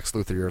to be Lex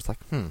Luthor, you were like,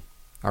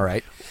 all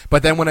right.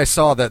 But then when I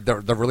saw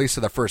the release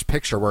of the first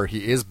picture where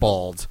he is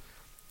bald,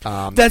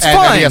 That's and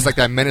fine. he has like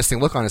that menacing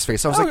look on his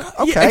face, I was like,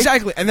 okay, Yeah,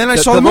 exactly. And then I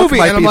The- saw the the look movie,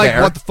 might and I'm be like,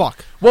 there. what the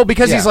fuck? well,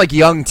 because Yeah. he's like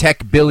young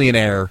tech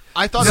billionaire.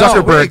 I thought Zuckerberg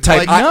that was wig, type.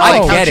 Like, I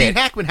like how get Gene it.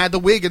 Hackman had the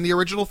wig in the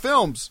original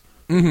films.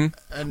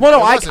 Mm-hmm. Well,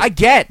 no, I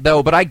get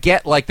though, but I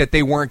get like that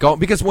they weren't going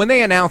because when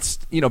they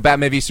announced,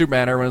 Batman v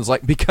Superman, everyone's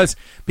like, because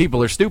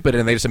people are stupid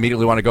and they just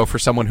immediately want to go for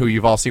someone who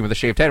you've all seen with a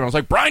shaved head. Everyone's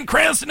like, Bryan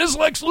Cranston is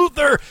Lex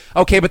Luthor.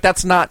 Okay, but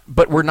that's not.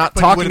 But we're not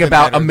But he would've talking been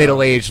about better, a though.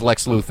 middle-aged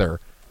Lex Luthor.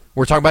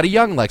 We're talking about a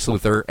young Lex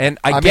Luthor, and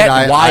I mean,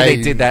 get why I they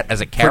did that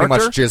as a character.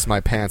 Pretty much jizzed my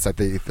pants at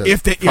the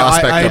If they,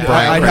 prospect of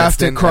Bryan I'd have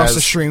to Cranston cross as-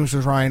 the streams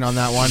with Ryan on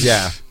that one.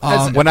 Yeah,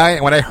 when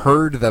I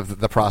heard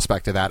the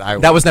prospect of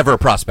that, That was never a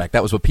prospect.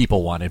 That was what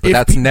people wanted, but If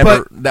that's pe-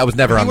 never. but That was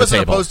never He on the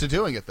wasn't table. opposed to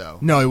doing it, though.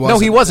 No, he No,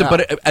 wasn't. he wasn't. No.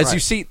 But as you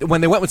see, when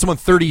they went with someone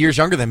 30 years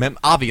younger than him,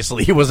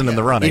 obviously he wasn't in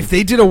the running. If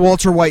they did a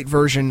Walter White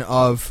version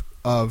of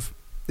if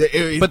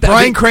But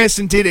Bryan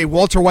Cranston did a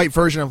Walter White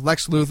version of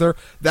Lex Luthor,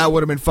 that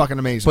would have been fucking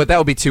amazing. But that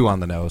would be too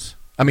on the nose.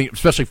 I mean,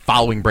 especially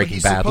following Breaking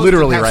He's Bad, supposed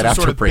literally to have right some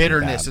after sort of Breaking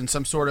bitterness Bad. and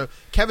some sort of.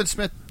 Kevin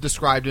Smith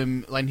described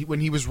him when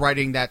he was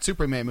writing that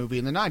Superman movie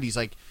in the '90s.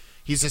 Like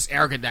he's this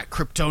arrogant, that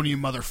Kryptonian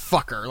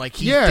motherfucker. Like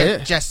he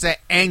just that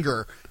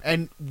anger,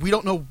 and we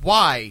don't know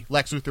why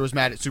Lex Luthor was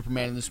mad at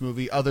Superman in this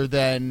movie, other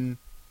than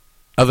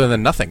Other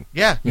than nothing.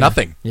 Yeah.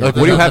 Nothing. Yeah. Like,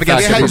 what do you have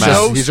against fact that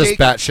Superman? He's just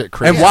batshit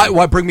crazy. And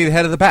why bring me the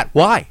head of the bat?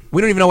 Why?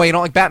 We don't even know why you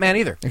don't like Batman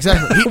either.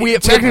 Exactly.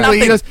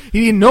 Technically,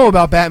 he didn't know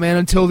about Batman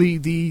until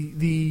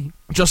the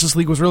Justice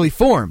League was really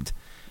formed.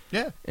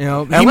 Yeah. You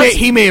know, And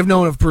he may have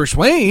known of Bruce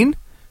Wayne.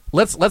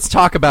 Let's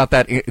talk about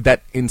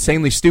that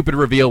insanely stupid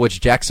reveal,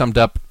 which Jack summed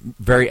up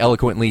very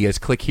eloquently as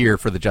 "click here"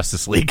 for the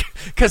Justice League,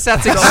 because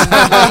that's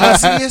the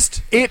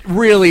easiest. It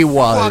really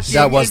was. Fucking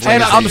That was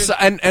and, lazy.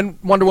 and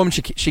Wonder Woman,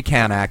 she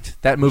can act.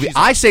 That movie,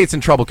 I say it's in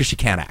trouble because she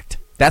can't act.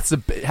 That's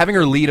having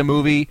her lead a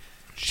movie.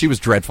 She was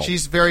dreadful.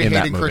 She's very in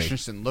that Hayden movie.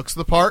 Christensen. Looks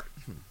the part,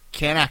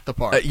 can't act the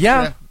part.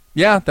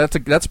 Yeah,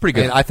 that's pretty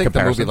good. And I think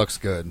comparison. the movie looks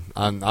good.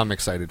 I'm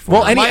excited for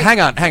Well, it. hang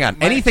on.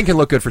 Anything can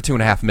look good for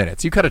 2.5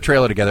 minutes. You cut a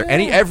trailer together.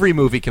 Every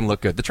movie can look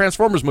good. The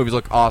Transformers movies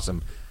look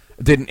awesome.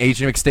 Didn't Age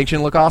of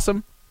Extinction look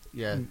awesome?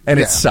 Yeah. And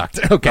it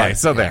sucked. Okay,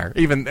 so there.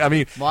 Even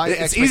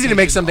it's easy to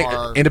make something.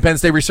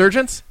 Independence Day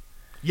Resurgence.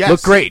 Yes.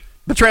 Look great.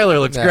 The trailer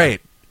looks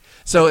great.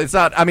 So it's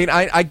not. I mean,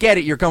 I get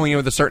it. You're going in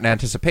with a certain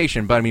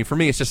anticipation, but I mean, for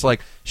me, it's just like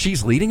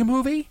she's leading a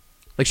movie.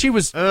 Like she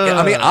was.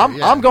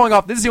 I'm going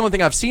off. This is the only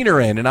thing I've seen her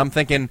in, and I'm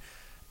thinking,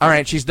 all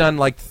right, she's done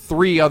like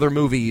 3 other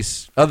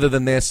movies other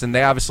than this, and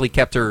they obviously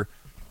kept her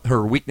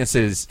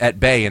weaknesses at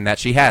bay in that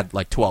she had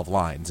like 12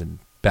 lines in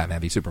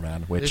Batman v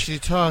Superman, which she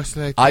talks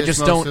like I this just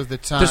most don't. of the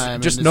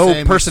time, just and no the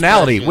same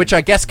personality, expression. which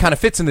I guess kind of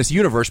fits in this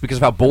universe because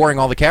of how boring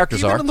all the characters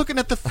Even are. looking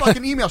at the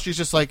fucking email, she's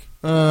just like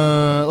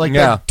Yeah.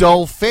 that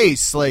dull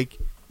face, like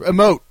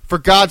emote. For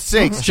God's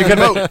sakes, She could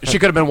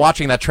have been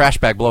watching that trash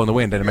bag blow in the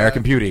wind in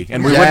American Beauty,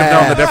 and we wouldn't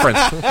have known the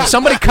difference.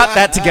 Somebody cut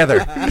that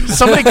together.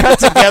 Somebody cut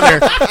together.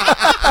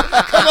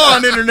 Come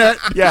on, internet.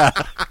 Yeah,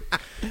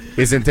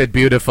 isn't it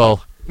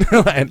beautiful?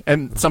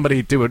 and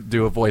somebody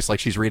do a voice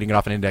like she's reading it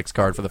off an index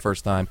card for the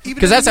first time,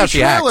 because that's how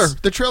she acts.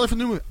 The trailer for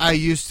the movie. I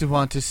used to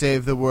want to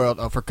save the world.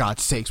 Oh, for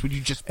God's sakes, would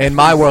you just? In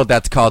my world,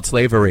 that's called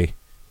slavery.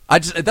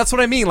 That's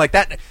what I mean. Like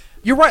that.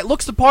 You're right.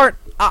 Looks the part.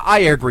 I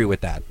agree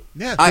with that.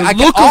 Yeah,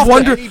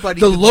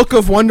 The look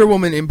of Wonder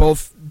Woman in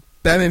both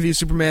Batman v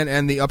Superman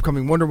and the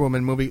upcoming Wonder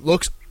Woman movie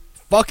looks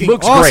awesome.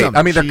 Great.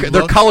 I mean,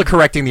 they're color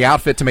correcting the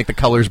outfit to make the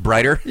colors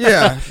brighter.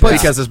 Yeah,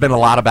 because there's been a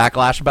lot of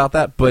backlash about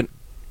that. But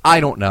I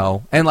don't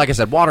know. And like I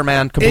said,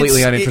 Waterman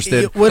completely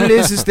uninterested. What it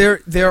is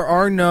there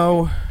are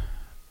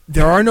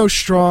no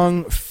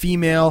strong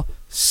female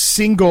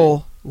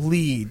single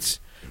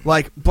leads.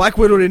 Like Black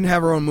Widow didn't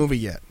have her own movie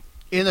yet.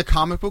 In the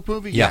comic book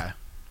movie, yeah.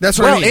 That's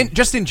what I mean.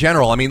 just in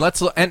general, I mean,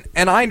 let's look, and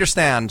I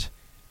understand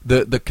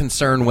the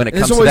concern when it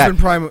comes to always that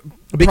been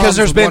because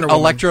there's been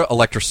Wonder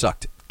Electra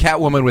sucked,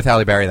 Catwoman with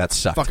Halle Berry that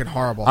sucked, fucking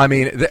horrible. I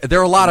mean,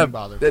 there are a lot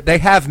of they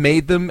have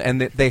made them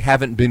and they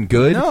haven't been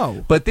good.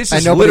 No, but this is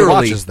and nobody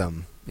literally watches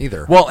them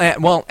either. Well,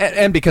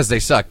 and because they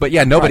suck, but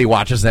yeah, nobody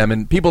watches them,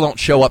 and people don't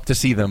show up to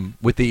see them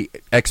with the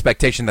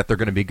expectation that they're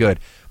going to be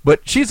good.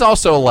 But she's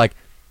also like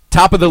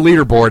top of the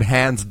leaderboard,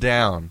 hands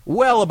down,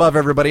 well above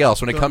everybody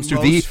else when it comes to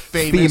the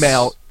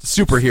female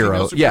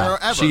superhero. Yeah,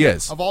 ever, she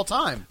is of all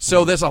time.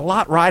 So there's a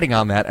lot riding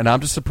on that, and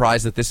I'm just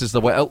surprised that this is the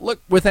way. Look,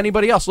 with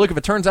anybody else, look, if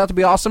it turns out to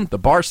be awesome, the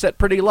bar's set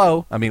pretty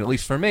low. I mean, at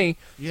least for me,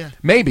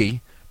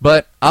 maybe.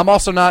 But I'm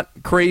also not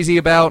crazy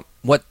about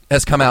what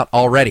has come out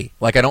already.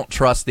 Like, I don't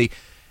trust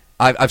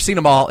I've seen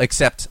them all,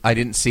 except I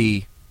didn't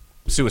see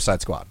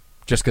Suicide Squad,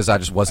 just because I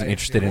just wasn't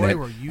interested in it.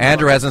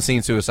 Andrew hasn't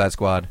seen Suicide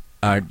Squad.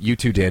 You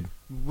two did.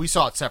 We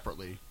saw it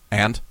separately.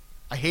 And?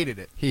 I hated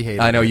it. He hated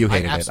it. I know you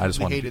hated it. I just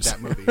wanted hated to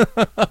that movie.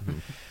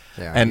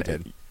 Yeah, and he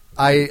did.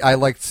 I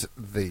liked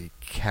the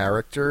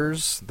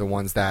characters, the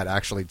ones that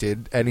actually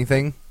did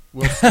anything.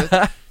 Will Smith?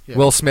 Yeah.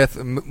 Will Smith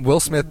to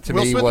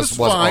me Smith was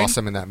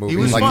awesome in that movie. He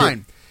was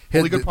fine.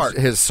 His good part.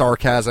 His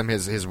sarcasm,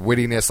 his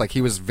wittiness, like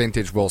he was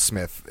vintage Will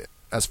Smith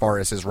as far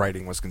as his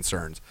writing was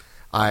concerned.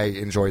 I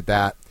enjoyed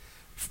that.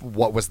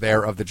 What was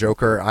there of the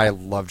Joker? I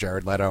love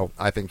Jared Leto.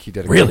 I think he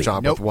did a good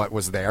job with what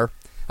was there.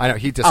 I know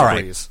he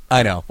disagrees. All right.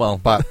 I know.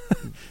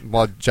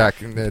 Well, Jack.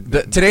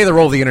 Today, the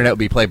role of the internet will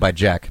be played by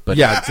Jack. But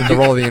yeah, the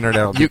role of the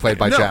internet will be played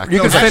by Jack. You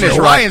can finish.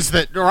 Ryan's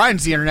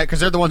the internet because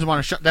they're the ones who want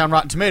to shut down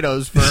Rotten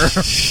Tomatoes for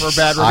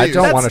bad reviews. I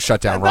don't want to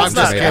shut down Rotten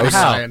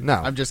Tomatoes. No,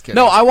 I'm just kidding.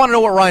 No, I want to know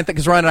what Ryan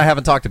thinks because Ryan and I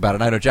haven't talked about it.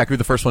 And I know Jack, you're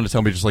the first one to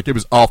tell me just like it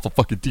was awful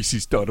fucking DC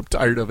stuff. I'm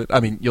tired of it.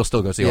 I mean, you'll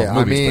still go see all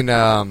the movies.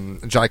 I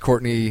mean, Jai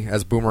Courtney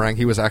as Boomerang,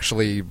 he was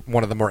actually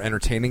one of the more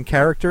entertaining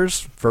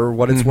characers for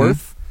what it's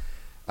worth.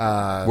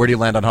 Where do you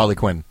land on Harley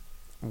Quinn?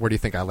 Where do you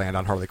think I land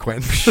on Harley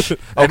Quinn?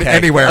 Okay.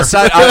 Anywhere.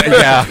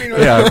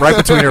 Yeah, right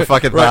between her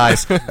fucking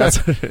thighs. That's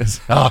what it is.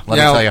 Oh, let me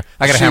tell you.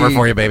 I got a hammer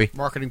for you, baby.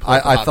 Marketing.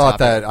 I thought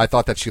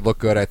that she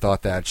looked good. I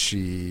thought that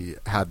she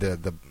had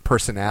the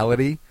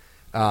personality.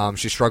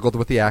 She struggled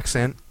with the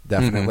accent,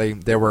 definitely.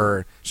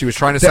 She was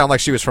trying to sound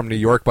like she was from New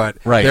York,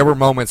 but there were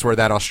moments where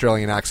that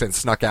Australian accent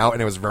snuck out,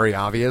 and it was very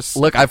obvious.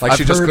 Look,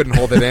 she just couldn't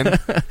hold it in.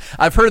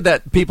 I've heard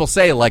that people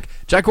say, like,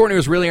 Jack Courtney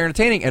was really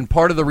entertaining, and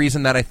part of the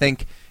reason that I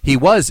think he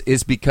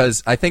is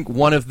because I think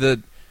one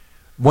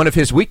of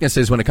his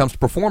weaknesses when it comes to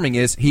performing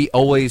is he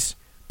always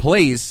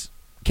plays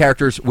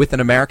characters with an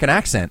American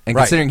accent, and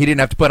considering he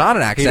didn't have to put on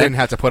an accent, he didn't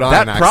have to put on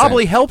an accent. That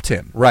probably helped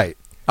him. Right.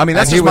 I mean,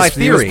 that's just my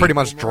theory. He was pretty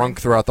much drunk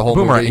throughout the whole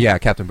Boomerang, movie. yeah,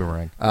 Captain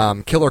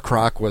Boomerang. Killer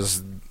Croc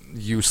was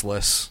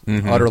useless,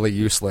 utterly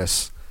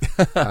useless.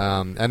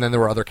 And then there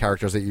were other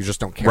characters that you just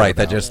don't care about. Right,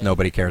 that just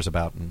nobody cares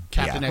about.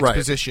 Captain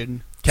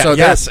Exposition. So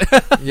yes.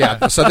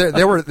 Yeah, so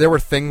there were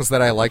things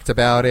that I liked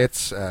about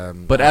it.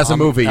 But as a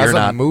movie, you're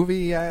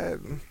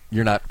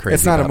not crazy.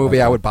 It's not a about movie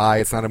that. I would buy.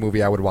 It's not a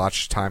movie I would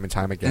watch time and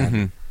time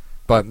again.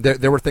 But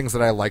there were things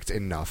that I liked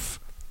enough,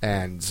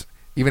 and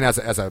even as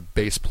a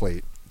base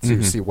plate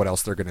to see what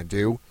else they're going to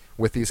do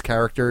with these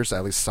characters,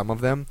 at least some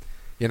of them.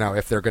 You know,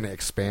 if they're going to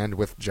expand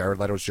with Jared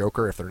Leto's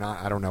Joker, if they're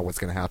not, I don't know what's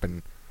going to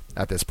happen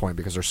at this point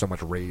because there's so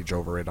much rage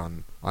over it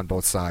on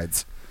both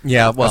sides.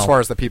 Yeah, well, as far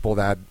as the people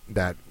that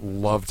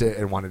loved it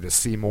and wanted to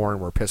see more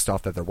and were pissed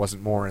off that there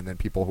wasn't more, and then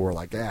people who were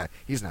like, yeah,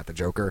 he's not the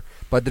Joker.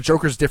 But the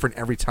Joker's different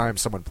every time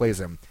someone plays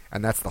him,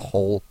 and that's the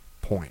whole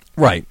point.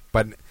 Right.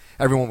 But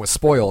everyone was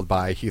spoiled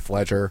by Heath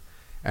Ledger,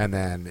 and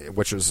then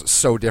which was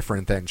so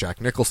different than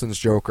Jack Nicholson's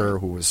Joker,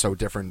 who was so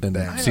different than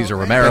Cesar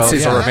Romero.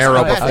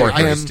 Romero before him.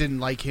 I just didn't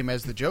like him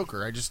as the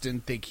Joker. I just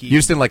didn't think he... You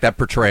just didn't like that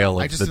portrayal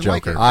of the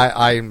Joker. Like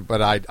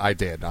I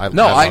did. I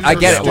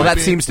get it. Well, that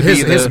seems to be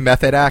his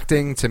method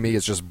acting to me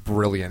is just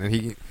brilliant,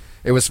 and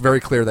it was very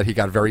clear that he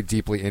got very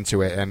deeply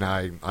into it, and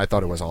I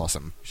thought it was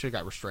awesome. Should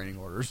have got restraining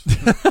orders.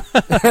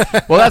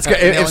 Well, that's good.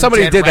 If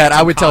somebody did that,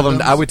 I would tell them.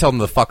 condoms. I would tell them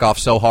to fuck off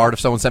so hard.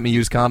 If someone sent me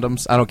used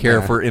condoms, I don't care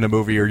if we're in a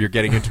movie or you're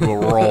getting into a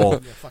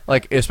role.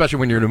 Like, especially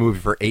when you're in a movie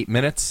for 8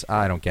 minutes,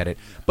 I don't get it.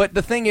 But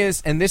the thing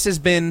is, and this has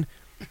been,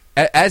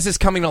 as is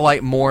coming to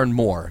light more and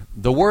more,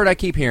 the word I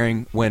keep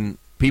hearing when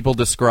people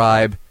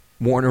describe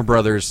Warner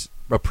Brothers'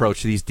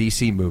 approach to these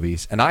DC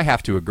movies, and I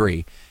have to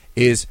agree,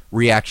 is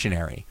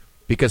reactionary.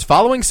 Because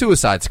following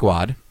Suicide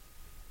Squad,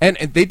 and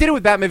they did it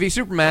with Batman v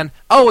Superman,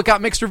 it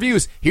got mixed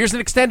reviews. Here's an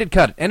extended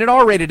cut, and an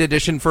R-rated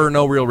edition for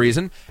no real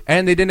reason,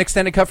 and they did an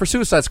extended cut for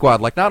Suicide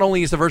Squad. Like, not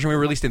only is the version we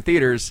released in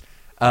theaters,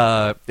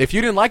 if you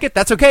didn't like it,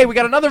 that's okay, we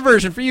got another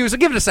version for you, so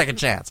give it a second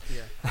chance.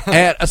 Yeah.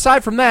 And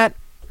aside from that,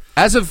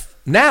 as of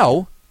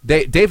now,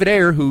 David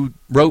Ayer, who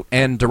wrote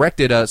and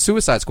directed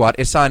Suicide Squad,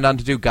 is signed on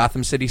to do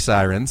Gotham City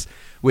Sirens,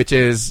 which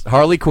is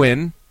Harley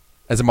Quinn,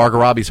 as in Margot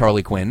Robbie's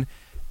Harley Quinn,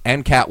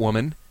 and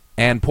Catwoman,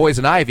 and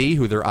Poison Ivy,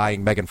 who they're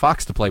eyeing Megan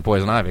Fox to play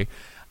Poison Ivy,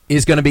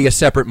 is going to be a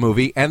separate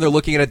movie, and they're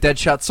looking at a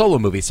Deadshot solo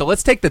movie. So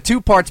let's take the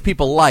two parts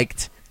people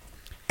liked,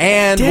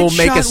 and we'll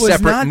make a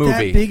separate movie. Deadshot was not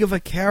that big of a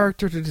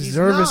character to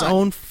deserve his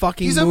own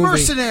fucking movie. He's a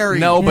mercenary.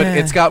 No, but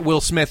it's got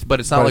Will Smith,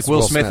 but it's not like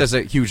Will Smith is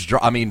a huge draw.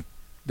 I mean,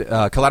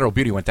 Collateral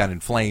Beauty went down in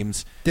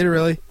flames. Did it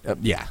really?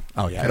 Yeah.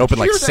 Oh, yeah. It opened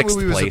like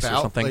 6th place or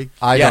something. Like,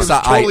 I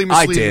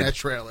did. That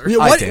trailer. Yeah,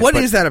 what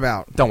is that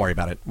about? Don't worry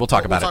about it. We'll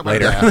talk about it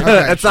later.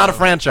 Okay, it's not a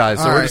franchise,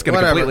 so we're just going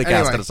to completely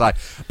cast it aside.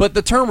 But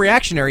the term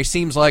reactionary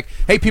seems like,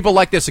 hey, people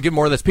like this, so give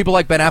more of this. People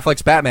like Ben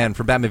Affleck's Batman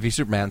from Batman v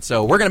Superman,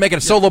 so we're going to make it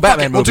a solo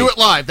Batman movie. We'll do it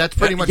live. That's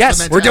pretty much yes,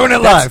 the mentality. we're doing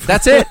it live.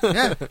 That's it.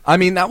 Yeah. I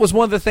mean, that was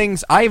one of the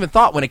things I even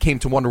thought when it came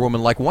to Wonder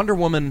Woman. Like, Wonder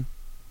Woman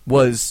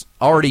was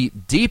already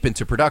deep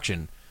into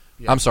production.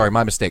 Yeah. I'm sorry,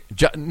 my mistake.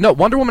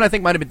 Wonder Woman I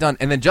think might have been done,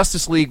 and then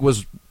Justice League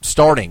was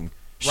starting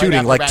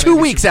shooting like Batman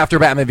 2 weeks after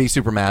Batman v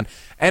Superman.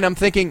 And I'm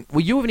thinking, well,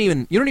 you don't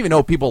even know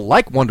if people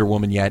like Wonder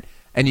Woman yet,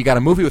 and you got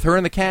a movie with her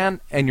in the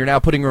can, and you're now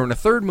putting her in a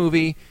third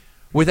movie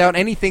without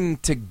anything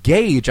to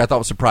gauge. I thought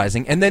was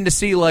surprising, and then to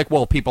see like,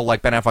 well, people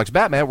like Ben Affleck's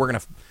Batman, we're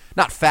gonna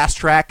not fast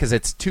track because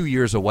it's 2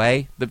 years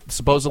away.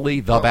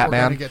 Supposedly, Batman.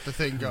 We're gonna get the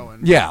thing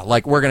going. Yeah,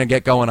 like we're gonna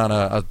get going on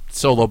a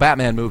solo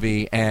Batman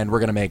movie, and we're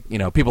gonna make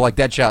people like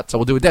Deadshot, so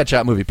we'll do a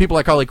Deadshot movie. People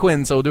like Harley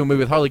Quinn, so we'll do a movie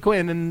with Harley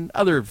Quinn and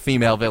other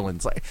female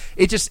villains. Like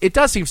it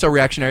does seem so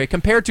reactionary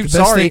compared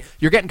to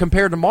you're getting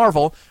compared to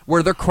Marvel,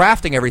 where they're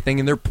crafting everything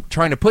and they're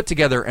trying to put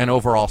together an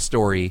overall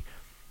story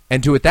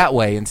and do it that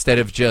way instead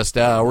of just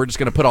we're just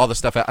gonna put all this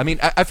stuff out. I mean,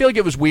 I feel like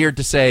it was weird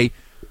to say,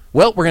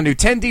 well, we're going to do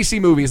 10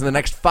 DC movies in the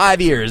next 5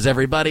 years,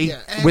 everybody,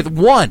 with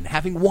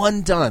having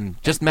one done,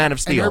 just Man of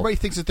Steel. And everybody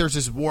thinks that there's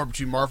this war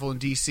between Marvel and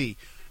DC.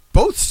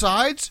 Both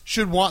sides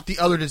should want the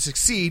other to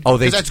succeed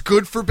because that's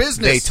good for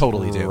business. They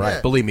totally do.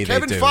 Right. Believe me,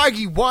 Kevin they do.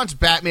 Feige wants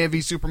Batman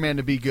v Superman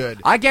to be good.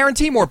 I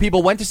guarantee more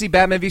people went to see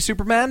Batman v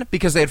Superman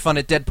because they had fun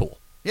at Deadpool.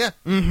 Yeah.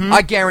 Mm-hmm.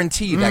 I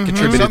guarantee that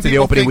contributed to the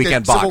opening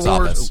weekend box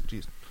office.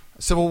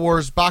 Civil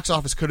War's box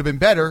office could have been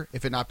better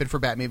if it not been for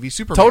Batman v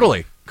Superman.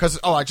 Totally. Because,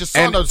 I just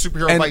saw those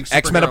superhero fights.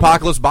 X-Men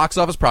Apocalypse box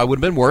office probably would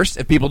have been worse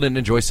if people didn't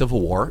enjoy Civil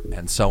War,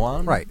 and so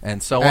on. Right.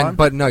 And so on.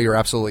 But no, you're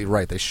absolutely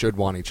right. They should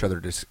want each other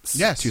to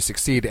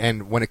succeed.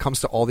 And when it comes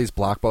to all these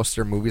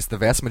blockbuster movies, the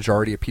vast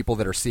majority of people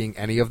that are seeing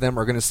any of them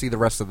are going to see the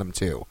rest of them,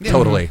 too. Yeah.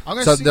 Totally.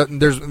 So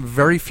there's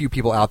very few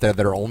people out there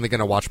that are only going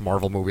to watch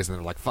Marvel movies, and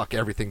they're like, fuck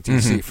everything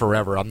DC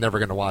forever. I'm never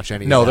going to watch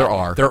any of that. No, there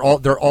are.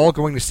 They're all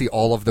going to see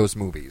all of those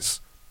movies.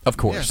 Of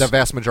course. Yes. The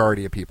vast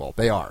majority of people.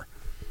 They are.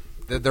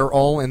 They're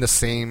all in the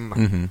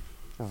same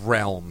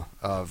realm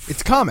of...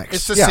 It's comics.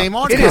 It's the same It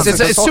audience. is.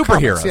 It's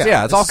superheroes. Comics,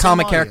 yeah, it's all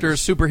comic characters,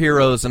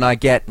 superheroes, and I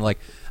get, like...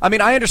 I mean,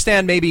 I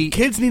understand maybe...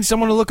 Kids need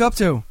someone to look up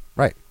to.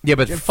 Right. Yeah,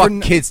 but fuck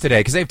kids today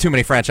because they have too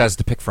many franchises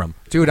to pick from.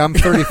 Dude, I'm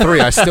 33.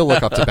 I still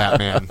look up to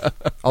Batman.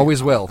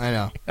 Always will. I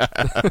know.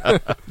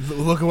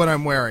 Look at what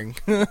I'm wearing.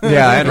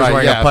 Yeah, Andrew's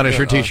wearing a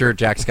Punisher T-shirt.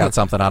 Jack's got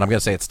something on. I'm going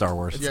to say it's Star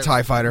Wars. It's a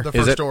TIE fighter. The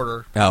First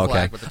Order. Oh,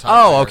 okay. With the TIE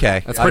fighter.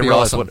 Okay. That's pretty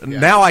awesome.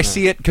 Now I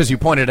see it because you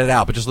pointed it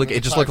out, but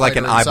it just looked like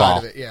an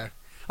eyeball. Yeah.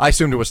 I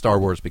assumed it was Star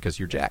Wars because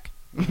you're Jack.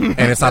 And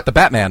it's not the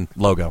Batman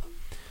logo.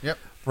 Yep.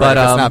 Right, but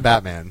it's not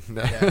Batman.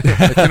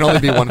 It can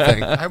only be one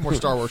thing. I have more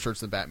Star Wars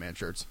shirts than Batman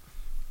shirts.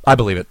 I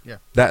believe it. Yeah.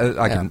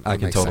 I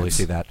can totally sense.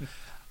 see that.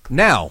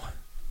 Now,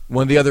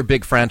 one of the other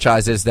big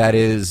franchises that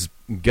is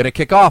going to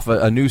kick off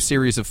a new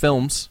series of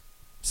films,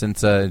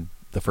 since the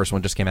first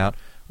one just came out,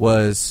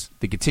 was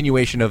the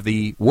continuation of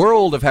the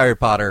world of Harry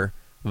Potter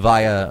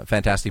via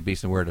Fantastic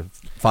Beasts and Where to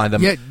Find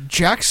Them. Yeah,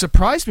 Jack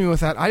surprised me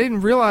with that. I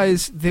didn't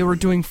realize they were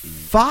doing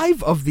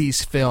 5 of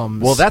these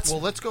films. Well,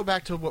 let's go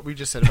back to what we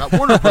just said about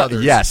Warner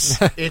Brothers. Yes.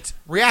 It's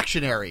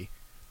reactionary.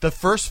 The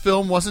first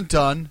film wasn't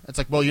done. It's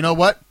like, well, you know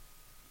what?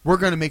 We're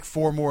going to make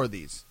 4 more of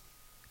these.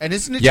 And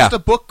isn't it just a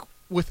book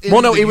within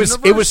the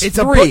universe? It's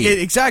 3. a book.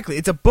 Exactly.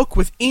 It's a book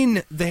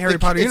within the Harry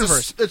Potter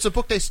universe. It's a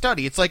book they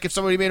study. It's like if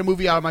somebody made a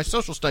movie out of my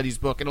social studies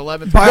book in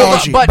 11th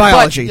Biology. grade.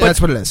 Biology.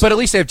 That's what it is. But at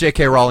least they have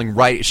J.K. Rowling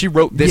write. She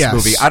wrote this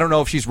movie. I don't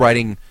know if she's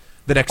writing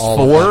the next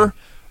 4.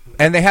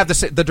 And they have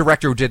the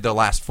director who did the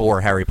last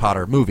 4 Harry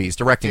Potter movies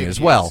directing it as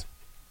well.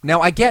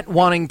 Now, I get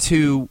wanting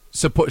to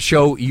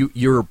show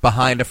you're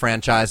behind a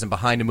franchise and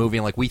behind a movie,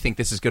 and like we think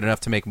this is good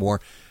enough to make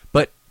more.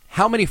 But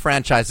how many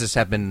franchises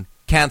have been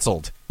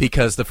canceled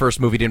because the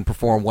first movie didn't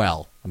perform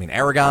well? I mean,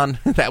 Aragon,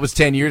 that was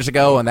 10 years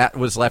ago, and that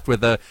was left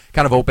with a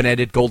kind of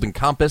open-ended. Golden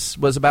Compass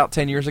was about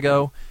 10 years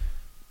ago.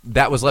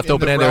 That was left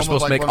open-ended. They were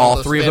supposed to make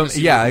all 3 of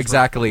them. Yeah,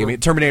 exactly. I mean,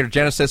 Terminator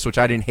Genesis, which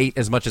I didn't hate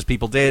as much as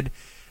people did,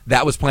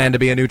 that was planned to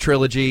be a new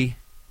trilogy,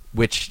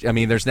 which, I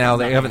mean, they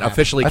haven't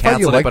officially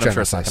canceled it, but I'm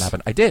sure it's not going to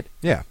happen. I did.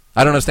 Yeah.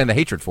 I don't understand the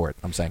hatred for it,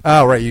 I'm saying.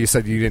 Oh, right. You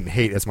said you didn't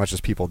hate as much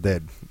as people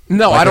did.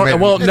 No, I don't.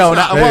 Well, no,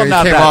 not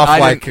not that. Off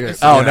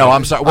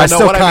I'm sorry. Well, I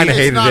still kind of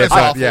hated it. It's not as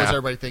awful as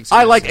everybody thinks.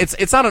 I like it.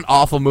 It's not an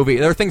awful movie.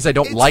 There are things I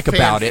don't like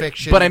about it,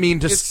 but I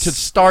mean, just to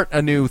start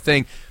a new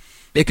thing,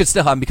 it could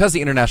still happen because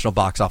the international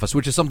box office,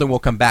 which is something we'll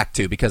come back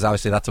to because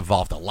obviously that's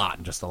evolved a lot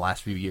in just the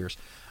last few years.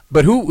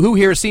 But who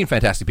here has seen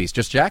Fantastic Beasts?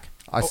 Just Jack?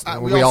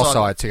 We all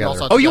saw it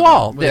together. Oh, you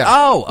all? Yeah.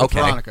 Oh,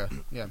 okay. Veronica.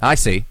 Yeah. I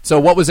see. So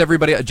what was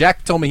everybody...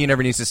 Jack told me he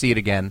never needs to see it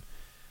again.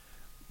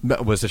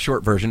 That was a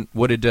short version.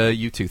 What did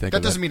you two think of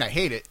it? That doesn't mean I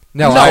hate it.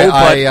 No,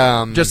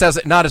 but just as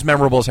not as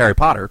memorable as Harry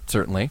Potter,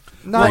 certainly.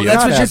 No,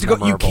 that's what you have to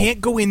go. You can't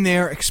go in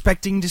there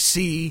expecting to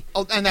see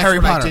and that's Harry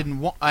what Potter. I didn't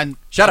want.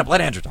 Shut up. Let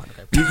Andrew talk.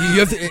 You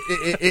have to,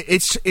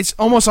 it's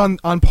almost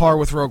on par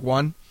with Rogue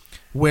One,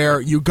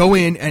 where you go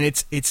in and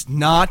it's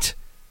not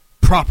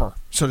proper,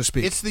 so to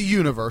speak. It's the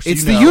universe.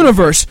 It's the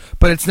universe,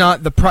 but it's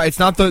not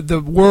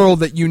the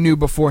world that you knew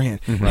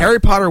beforehand. Mm-hmm. Harry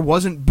Potter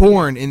wasn't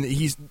born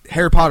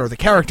Harry Potter, the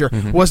character,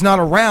 was not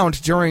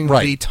around during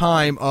the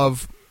time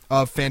of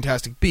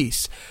Fantastic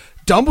Beasts.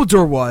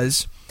 Dumbledore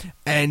was,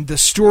 and the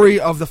story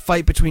of the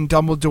fight between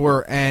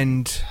Dumbledore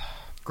and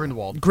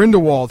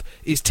Grindelwald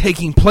is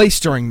taking place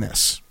during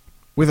this,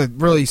 with a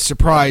really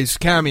surprise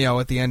cameo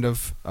at the end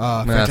of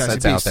Fantastic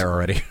Beasts. That's out there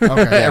already.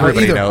 Okay,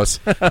 everybody knows.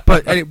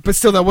 but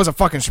still, that was a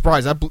fucking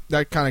surprise.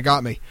 That kind of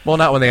got me. Well,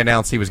 not when they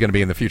announced he was going to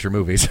be in the future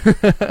movies.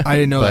 I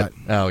didn't know that.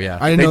 Oh yeah,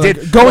 I didn't know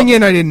that. Going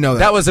in, I didn't know that.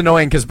 That was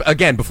annoying because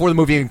again, before the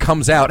movie even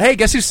comes out, hey,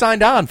 guess who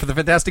signed on for the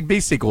Fantastic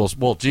Beasts sequels?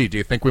 Well, gee, do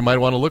you think we might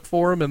want to look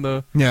for him in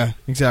the? Yeah,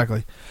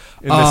 exactly.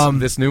 In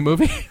this new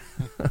movie.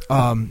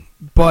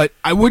 But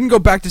I wouldn't go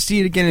back to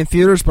see it again in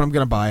theaters. But I'm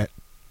going to buy it.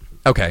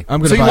 Okay, I'm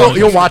gonna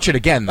you'll watch it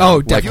again, though.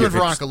 Oh, definitely. You and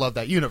Veronica love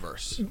that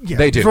universe. Yeah,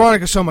 they do.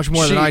 Veronica so much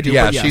more than I do.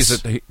 Yeah, but yes.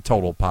 she's a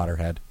total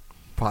Potterhead.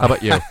 How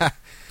about you?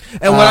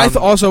 And what I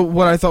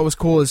thought was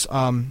cool is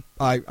I'm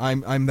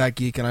that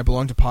geek and I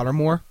belong to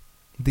Pottermore,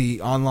 the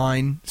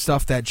online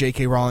stuff that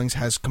J.K. Rowling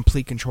has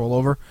complete control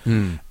over.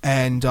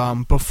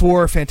 And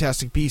before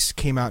Fantastic Beasts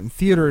came out in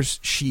theaters,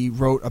 she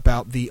wrote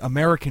about the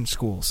American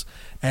schools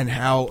and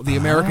how the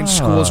American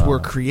schools were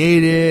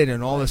created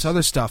and all this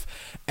other stuff.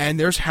 And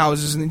there's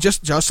houses, and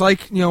just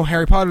like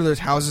Harry Potter, there's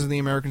houses in the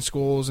American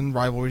schools and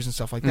rivalries and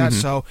stuff like that.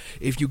 So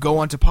if you go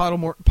onto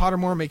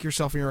Pottermore, make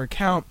yourself your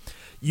account,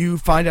 you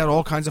find out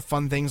all kinds of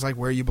fun things like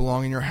where you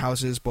belong in your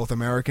houses, both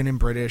American and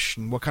British,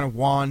 and what kind of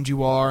wand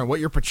you are, and what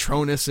your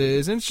Patronus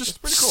is. And it's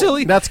just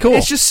silly. That's cool.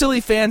 It's just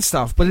silly fan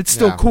stuff, but it's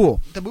still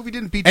cool. The movie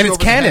didn't beat and you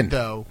it's over canon. the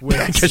head, though.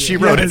 Because she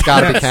wrote it. It's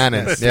got to be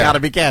canon. It's got to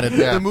be canon.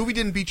 The movie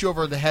didn't beat you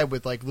over the head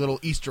with like little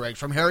Easter eggs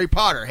from Harry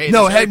Potter. Hey,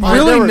 no, Harry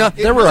Potter. Really,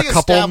 there were a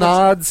couple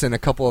nods and a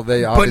couple of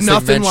they obviously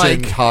nothing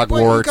mentioned like Hogwarts.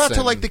 Well, you got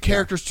to like the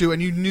characters too,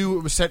 and you knew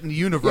it was set in the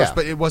universe,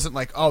 but it wasn't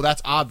like, oh,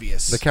 that's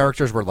obvious. The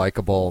characters were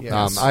likable.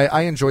 Yes.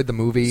 I enjoyed the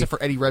movie, except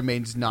for Eddie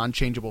Redmayne's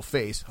non-changeable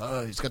face.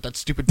 He's got that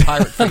stupid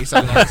pirate face.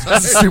 On the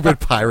stupid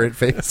pirate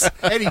face.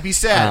 Eddie, be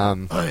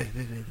sad.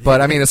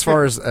 But I mean, as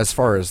far as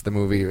the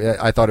movie,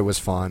 I thought it was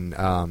fun.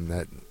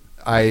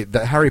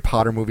 the Harry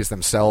Potter movies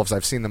themselves,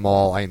 I've seen them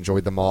all. I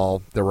enjoyed them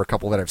all. There were a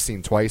couple that I've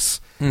seen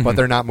twice, but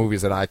they're not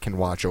movies that I can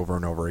watch over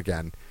and over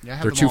again.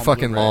 Yeah, they're too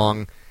fucking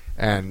long,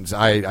 and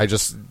I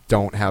just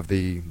don't have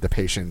the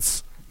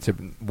patience to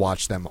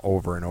watch them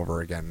over and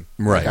over again.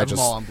 Right. Like,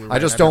 I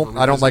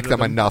don't like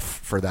them enough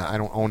for that. I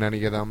don't own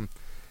any of them.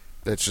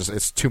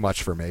 It's too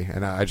much for me,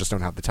 and I just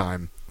don't have the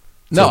time.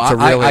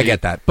 I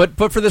get that, but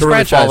for this to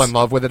really franchise, fall in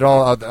love with it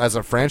all as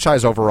a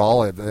franchise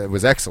overall, it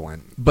was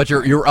excellent. But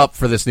you're up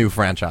for this new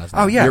franchise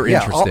now. Oh yeah, you're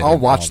interested. I'll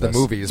in watch the this.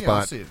 movies,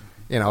 but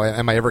you know,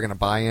 am I ever going to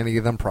buy any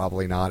of them?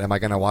 Probably not. Am I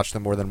going to watch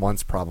them more than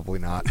once? Probably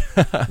not.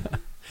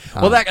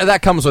 Well,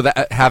 that comes with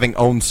having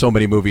owned so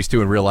many movies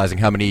too, and realizing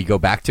how many you go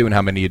back to and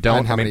how many you don't.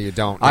 And how many you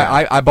don't.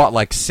 Yeah. I bought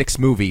like 6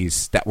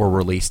 movies that were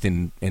released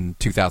in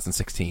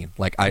 2016.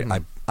 Like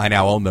I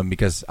now own them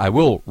because I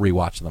will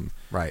rewatch them.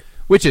 Right.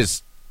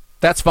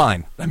 That's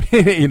fine. I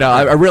mean,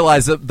 I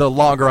realize that the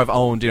longer I've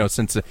owned,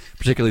 since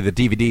particularly the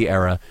DVD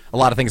era, a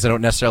lot of things I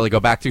don't necessarily go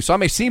back to. So I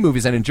may see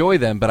movies and enjoy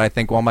them, but I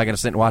think, well, am I going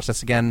to sit and watch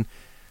this again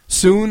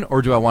soon,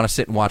 or do I want to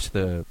sit and watch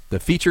the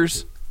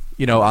features,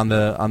 on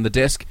the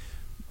disc?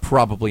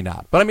 Probably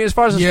not. But I mean, as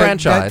far as this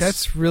franchise,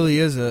 that's really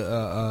is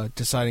a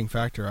deciding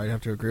factor. I'd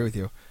have to agree with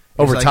you.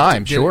 Over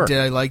time, sure. Did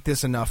I like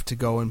this enough to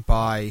go and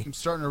buy? I'm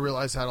starting to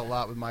realize that a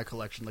lot with my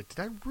collection. Like, did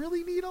I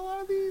really need a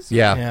lot of these?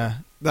 Yeah.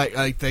 Like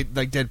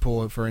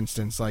Deadpool, for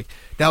instance. Like,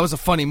 that was a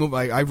funny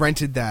movie. I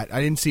rented that.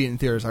 I didn't see it in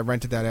theaters. I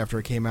rented that after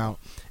it came out,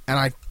 and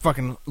I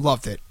fucking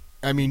loved it.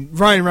 I mean,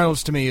 Ryan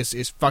Reynolds to me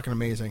is fucking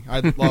amazing. I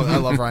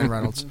love Ryan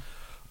Reynolds.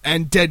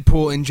 And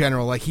Deadpool in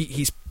general, like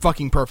he's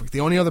fucking perfect.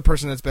 The only other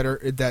person that's better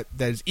that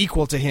is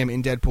equal to him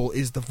in Deadpool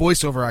is the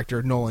voiceover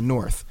actor Nolan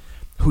North,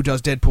 who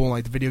does Deadpool in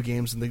like the video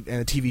games and the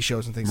TV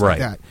shows and things like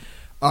that.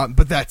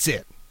 But that's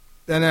it.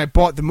 Then I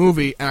bought the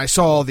movie and I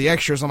saw all the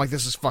extras. I'm like,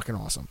 this is fucking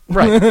awesome.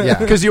 Right? Yeah,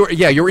 because you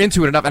were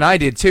into it enough, and I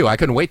did too. I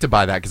couldn't wait to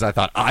buy that because I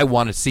thought I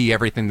want to see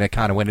everything that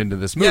kind of went into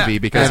this movie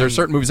because there are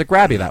certain movies that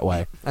grab you that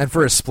way. And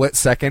for a split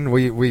second,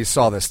 we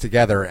saw this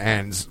together,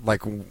 and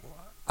like,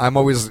 I'm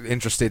always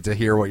interested to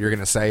hear what you're going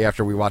to say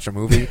after we watch a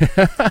movie.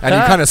 And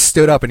you kind of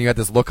stood up and you had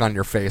this look on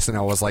your face, and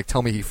I was like,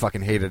 tell me he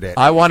fucking hated it.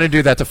 I want to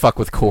do that to fuck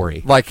with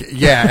Corey. Like,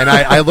 yeah, and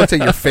I looked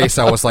at your face,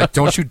 I was like,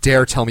 don't you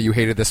dare tell me you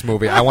hated this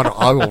movie. I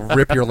will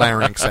rip your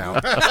larynx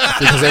out.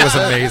 Because it was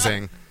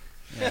amazing.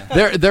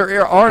 Yeah.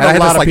 There aren't a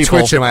lot of this, people.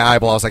 Twitch in my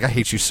eyeball. I was like, I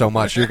hate you so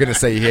much. You're going to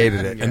say you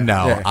hated it.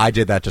 No, I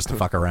did that just to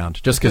fuck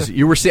around. Just because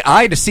you were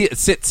I had to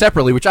sit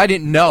separately, which I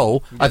didn't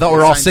know. I thought we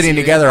were all sitting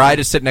together. I had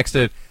to sit next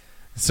to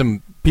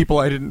some people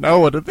I didn't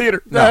know at a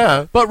theater. No.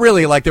 Yeah. But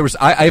really, like, there was,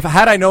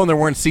 had I known there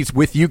weren't seats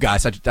with you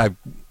guys, I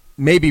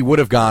maybe would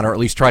have gone, or at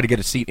least tried to get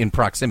a seat in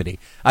proximity.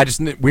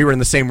 We were in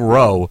the same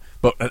row,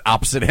 but at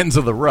opposite ends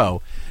of the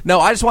row. No,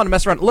 I just wanted to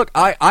mess around. Look,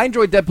 I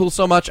enjoyed Deadpool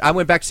so much, I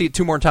went back to see it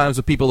 2 more times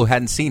with people who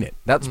hadn't seen it.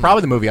 That's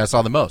probably the movie I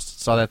saw the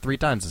most. Saw that 3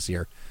 times this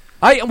year.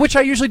 Which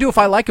I usually do. If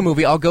I like a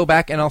movie, I'll go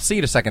back and I'll see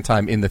it a second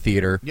time in the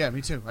theater. Yeah,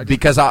 me too.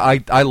 Because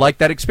I like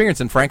that experience.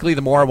 And frankly,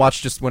 the more I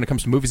watch, just when it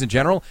comes to movies in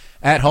general,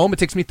 at home, it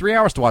takes me 3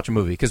 hours to watch a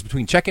movie. Because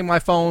between checking my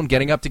phone,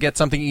 getting up to get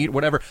something to eat,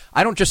 whatever,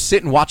 I don't just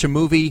sit and watch a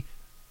movie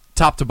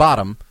top to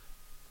bottom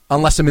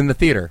unless I'm in the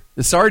theater.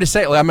 Sorry to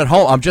say, I'm at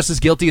home. I'm just as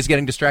guilty as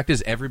getting distracted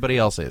as everybody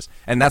else is.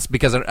 And that's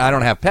because I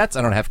don't have pets,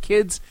 I don't have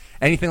kids,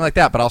 anything like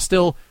that. But I'll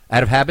still,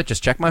 out of habit,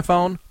 just check my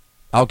phone.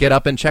 I'll get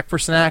up and check for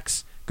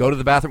snacks. Go to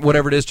the bathroom,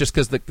 whatever it is, just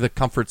because the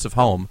comforts of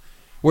home.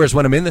 Whereas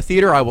when I'm in the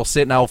theater, I will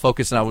sit and I will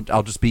focus and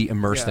I'll just be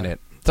immersed in it.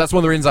 So that's one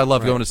of the reasons I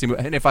love going to see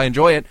movies. And if I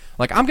enjoy it,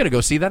 like, I'm going to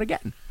go see that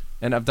again.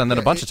 And I've done that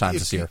a bunch of times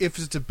this year. If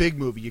it's a big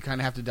movie, you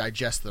kind of have to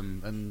digest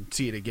them and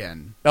see it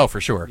again. Oh,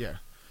 for sure. Yeah.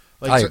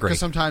 I agree. Because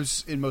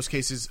sometimes, in most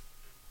cases,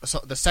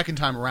 the second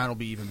time around will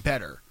be even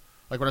better.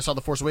 Like when I saw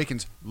The Force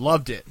Awakens,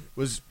 loved it.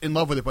 Was in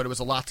love with it, but it was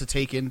a lot to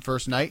take in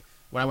first night.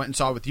 When I went and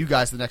saw it with you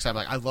guys the next time,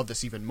 I love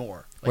this even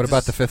more. Like, what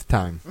about the 5th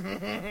time?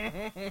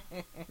 It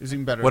was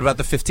even better. What about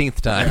the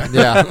 15th time?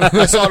 Yeah.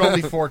 I saw it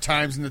only 4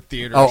 times in the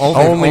theater. Oh,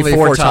 only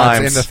 4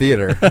 times in the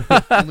theater.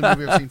 Only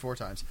movie I've seen 4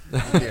 times in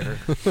the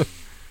theater.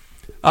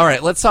 All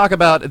right, let's talk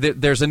about,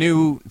 there's a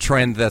new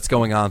trend that's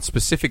going on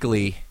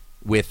specifically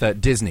with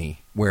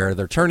Disney, where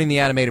they're turning the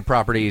animated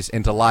properties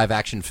into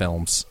live-action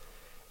films.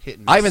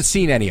 I haven't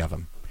seen any of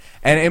them.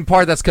 And in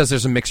part, that's because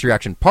there's a mixed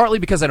reaction. Partly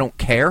because I don't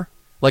care.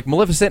 Like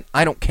Maleficent,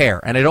 I don't care,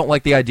 and I don't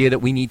like the idea that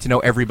we need to know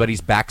everybody's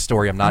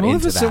backstory. I'm not into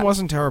that. Maleficent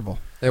wasn't terrible.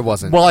 It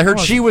wasn't. Well, I heard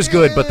she was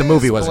good, but the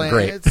movie wasn't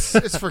great.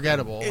 It's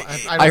forgettable.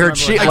 I heard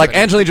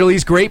Angelina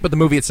Jolie's great, but the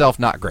movie itself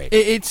not great.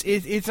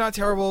 It's not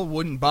terrible.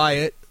 Wouldn't buy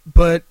it,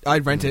 but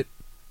I'd rent it.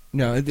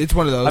 No, it's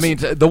one of those. I mean,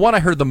 the one I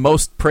heard the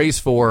most praise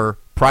for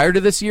prior to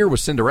this year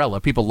was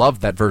Cinderella. People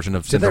loved that version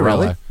of Cinderella.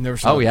 Did they really? Never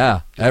saw it. Oh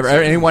yeah,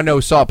 anyone I know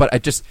saw it, but I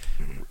just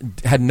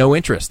had no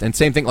interest. And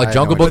same thing, like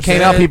Jungle Book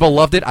came out, people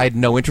loved it. I had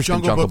no interest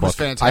in Jungle Book. Was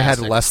fantastic. I had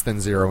less than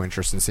 0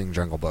 interest in seeing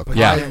Jungle Book. But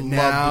yeah,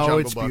 now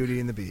it's Beauty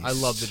and the Beast. I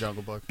love the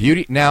Jungle Book.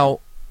 Beauty now.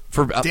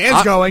 For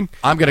Dan's going.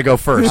 I'm going to go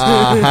first.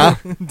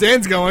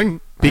 Dan's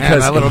going.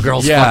 Because that little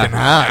girl's fucking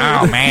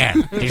hot. Oh,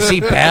 man. Did you see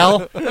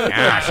Belle?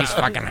 Ah, she's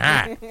fucking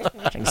hot.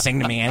 She can sing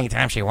to me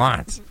anytime she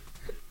wants.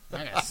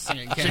 I got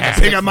singing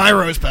Pick up my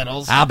rose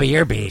petals. I'll be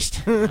your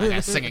beast. I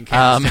got singing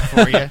candlestick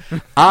for you.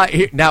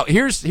 Now,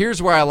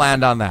 here's where I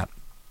land on that.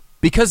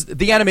 Because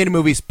the animated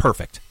movie is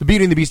perfect. The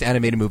Beauty and the Beast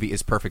animated movie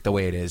is perfect the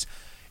way it is.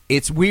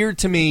 It's weird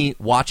to me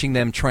watching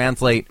them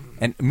translate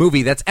a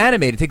movie that's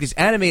animated, take these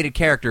animated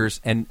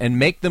characters and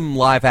make them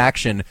live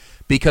action,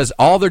 because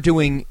all they're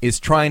doing is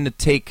trying to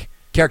take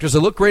characters that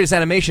look great as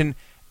animation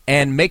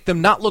and make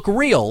them not look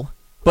real,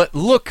 but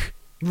look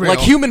like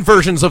human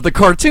versions of the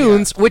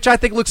cartoons, which I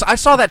think looks... I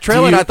saw that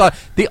trailer and I thought,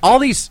 all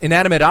these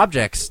inanimate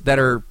objects that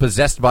are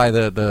possessed by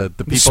the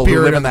people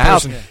who live in the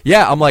house,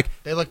 I'm like...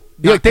 They look...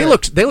 they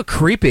look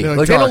creepy.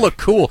 They don't look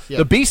cool. Yeah.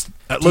 The Beast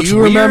looks Do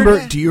you remember?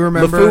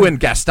 LeFou and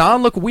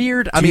Gaston look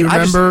weird. Do you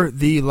remember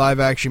the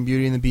live-action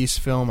Beauty and the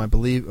Beast film? I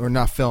believe, or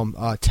not film,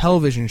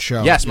 television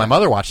show. Yes, my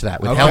mother watched that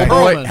with Okay.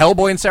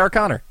 Hellboy and Sarah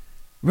Connor.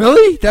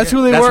 Really? That's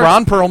who they That's were.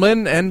 Ron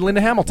Perlman and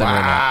Linda Hamilton.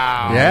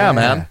 Wow. Yeah,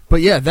 man.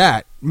 But yeah,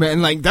 that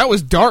man, like that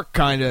was dark,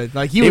 kind of.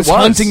 Like he was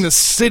hunting the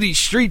city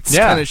streets,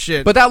 kind of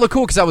shit. But that looked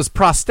cool because that was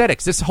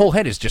prosthetics. This whole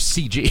head is just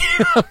CG.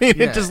 I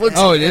mean, it just looks.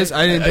 Oh, it is.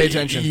 I didn't pay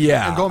attention.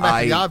 Yeah. And going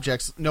back to the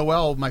objects,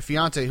 Noelle, my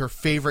fiance, her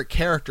favorite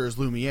character is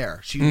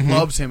Lumiere. She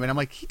loves him, and I'm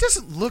like, he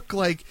doesn't look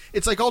like...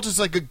 It's like all just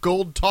like a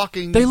gold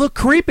talking... They look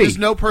creepy. There's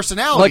no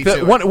personality to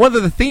it. One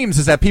of the themes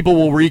is that people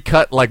will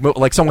recut,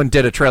 like someone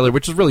did a trailer,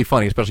 which is really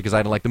funny, especially because I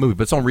didn't like the movie,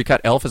 but someone recut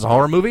Elf as a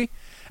horror movie.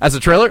 As a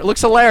trailer, it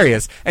looks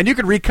hilarious. And you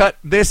could recut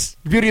this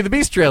Beauty and the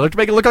Beast trailer to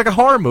make it look like a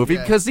horror movie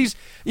because these,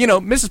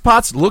 Mrs.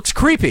 Potts looks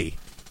creepy.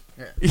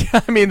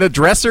 Yeah. I mean, the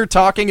dresser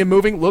talking and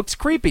moving looks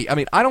creepy. I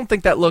mean, I don't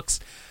think that looks...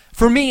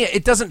 For me,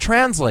 it doesn't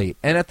translate.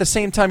 And at the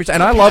same time,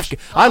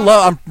 I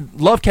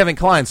love Kevin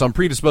Kline, so I'm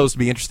predisposed to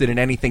be interested in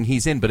anything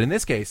he's in. But in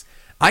this case,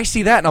 I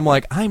see that and I'm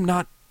like, I'm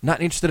not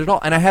interested at all.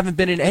 And I haven't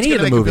been in any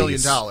of the movies.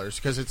 It's going to make $1 billion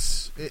because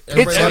it's...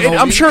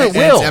 I'm sure it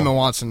will. It's Emma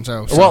Watson,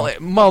 so.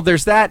 Well,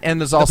 there's that, and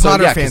there's also... The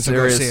Potter fans will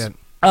go see it.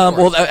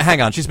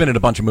 Hang on. She's been in a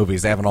bunch of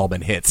movies. They haven't all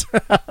been hits.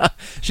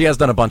 She has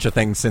done a bunch of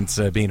things since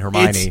being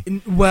Hermione.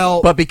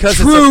 But because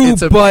true,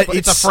 it's a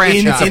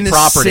franchise. In the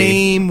property.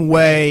 Same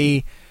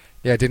way...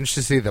 Yeah, didn't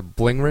you see the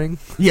bling ring?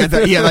 Yeah,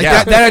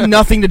 that had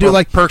nothing to do,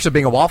 like... Perks of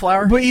Being a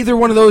Wallflower? But either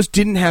one of those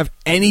didn't have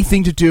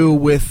anything to do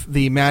with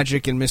the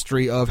magic and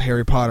mystery of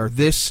Harry Potter.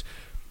 This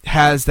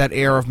has that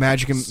air of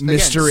magic and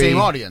mystery. Same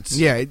audience.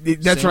 Yeah,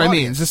 that's what I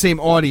mean. It's the same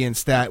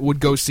audience that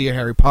would go see a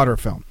Harry Potter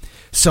film.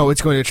 So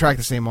it's going to attract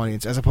the same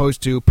audience, as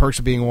opposed to Perks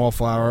of Being a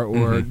Wallflower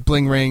or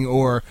Bling Ring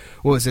or,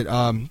 what was it,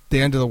 the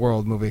End of the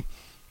World movie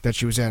that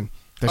she was in.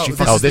 This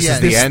is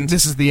the end?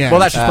 This is the end. Well,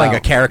 that's just playing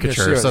a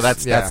caricature, so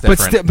that's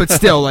different. But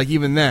still, like,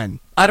 even then.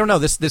 I don't know.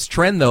 This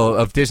trend, though,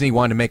 of Disney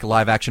wanting to make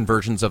live-action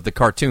versions of the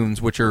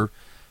cartoons, which are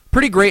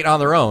pretty great on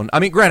their own. I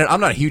mean, granted,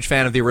 I'm not a huge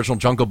fan of the original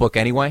Jungle Book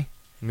anyway.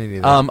 Me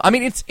neither. I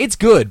mean, it's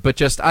good, but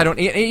just, I don't...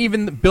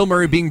 Even Bill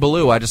Murray being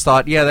Baloo, I just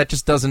thought, that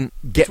just doesn't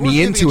get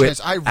me into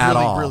it at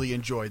all. I really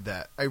enjoyed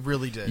that. I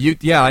really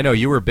did. I know.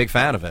 You were a big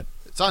fan of it.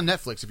 It's on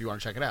Netflix if you want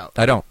to check it out.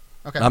 I don't.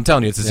 Okay. I'm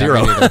telling you, it's a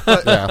zero.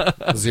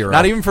 Zero.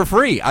 Not even for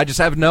free. I just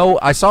have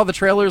I saw the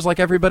trailers like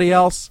everybody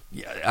else.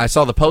 I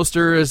saw the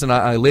posters, and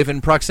I live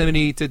in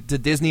proximity to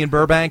Disney and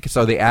Burbank,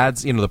 so the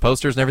ads, the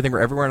posters and everything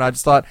were everywhere, and I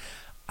just thought,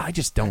 I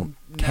just don't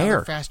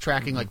care. Fast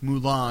tracking, like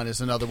Mulan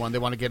is another one they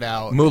want to get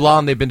out.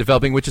 Mulan they've been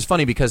developing, which is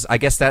funny because I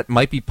guess that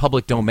might be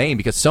public domain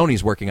because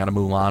Sony's working on a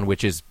Mulan,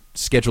 which is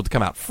scheduled to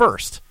come out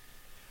first.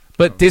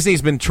 But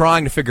Disney's been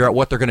trying to figure out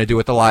what they're going to do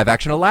with the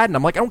live-action Aladdin.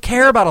 I'm like, I don't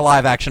care about a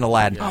live-action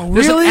Aladdin. Oh,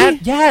 really?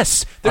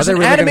 Yes. There's an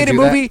really animated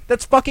gonna do movie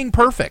that's fucking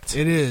perfect.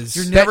 It is.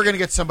 You're never going to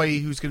get somebody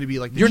who's going to be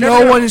like...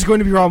 No one is going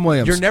to be Robin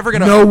Williams. You're never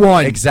going to... No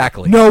one.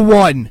 Exactly. No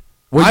one.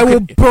 Well, I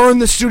will burn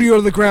the studio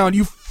to the ground.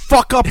 You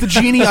fuck up the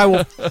genie, I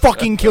will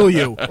fucking kill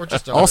you.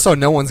 Also,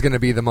 no one's going to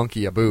be the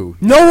monkey Abu.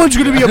 No one's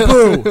going to be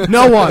Abu.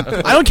 No one.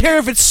 I don't care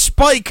if it's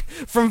Spike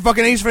from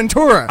fucking Ace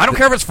Ventura. I don't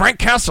care if it's Frank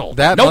Castle.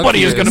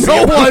 Nobody is going to be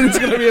No one's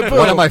going to be Abu.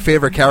 One of my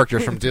favorite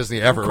characters from Disney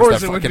ever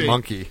was that fucking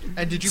monkey.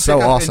 And did you so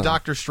pick up awesome. in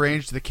Doctor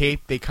Strange, the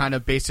cape, they kind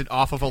of based it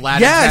off of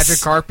Aladdin's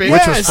magic carpet?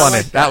 Which was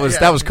funny.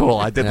 That was cool.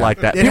 I did like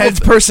that. It had its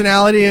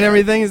personality and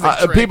everything.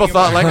 People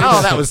thought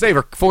like, they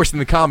were forcing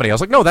the comedy. I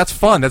was like, no, that's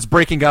fun. That's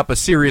breaking up a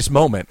serious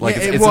moment. Like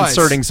it's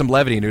inserting some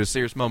levity into a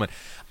serious moment.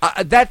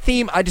 That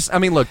theme,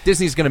 look,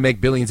 Disney's going to make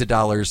billions of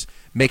dollars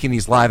making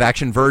these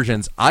live-action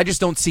versions. I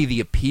just don't see the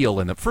appeal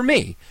in them. For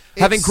me,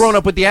 having grown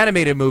up with the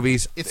animated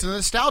movies... It's a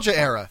nostalgia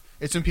era.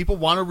 It's when people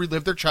want to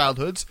relive their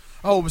childhoods.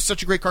 Oh, it was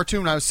such a great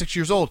cartoon when I was 6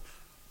 years old.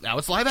 Now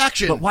it's live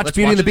action. But watch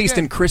Beauty and the Beast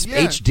in crisp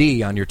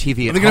HD on your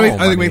TV at home. Are they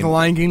going to make The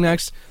Lion King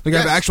next? They're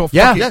going to have actual...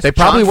 Yes, they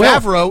probably will.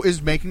 Jon Favreau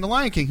is making The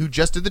Lion King, who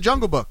just did The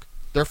Jungle Book.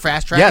 They're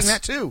fast-tracking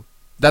that, too.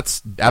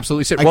 That's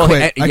absolutely sick. I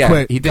quit.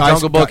 He did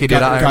Jungle Book. He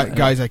did Iron.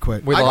 Guys, I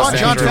quit. I want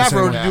Jon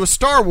Favreau to do a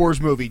Star Wars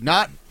movie,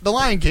 not the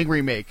Lion King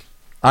remake.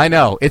 I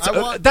know.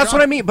 That's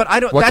what I mean. But I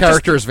don't. What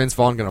character is Vince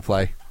Vaughn going to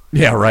play?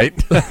 Yeah, right.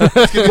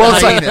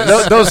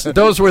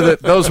 Those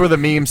were the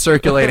memes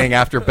circulating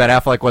after Ben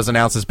Affleck was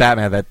announced as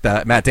Batman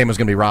that Matt Damon was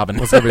going to be Robin.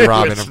 Was going to be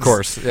Robin, of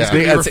course.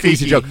 Yeah. That's an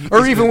easy joke.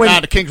 Or even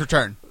when The King's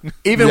Return.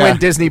 Even Yeah. when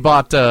Disney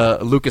bought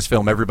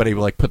Lucasfilm, everybody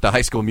would like put the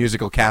High School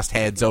Musical cast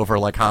heads over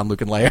like Han,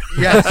 Luke, and Leia.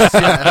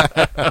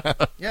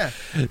 Yes. Yeah.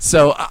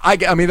 So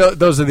I mean,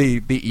 those are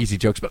the easy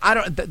jokes. But I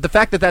don't. The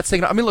fact that that's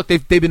taken. I mean, look,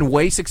 they've been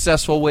way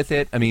successful with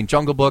it. I mean,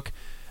 Jungle Book,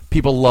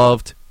 people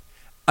loved.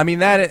 I mean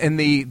that and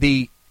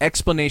the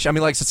explanation. I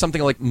mean, like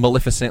something like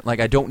Maleficent. Like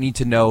I don't need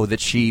to know that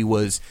she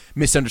was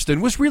misunderstood.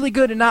 Was really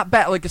good and not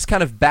bad. Like it's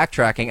kind of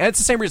backtracking. And it's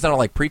the same reason I don't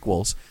like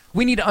prequels.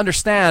 We need to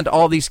understand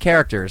all these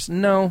characters.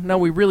 No,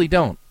 we really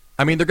don't.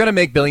 I mean, they're going to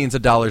make billions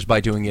of dollars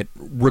by doing it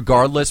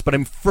regardless,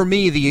 but for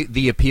me,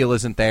 the appeal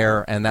isn't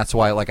there, and that's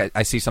why like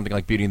I see something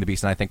like Beauty and the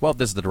Beast, and I think, well, if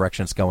this is the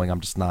direction it's going, I'm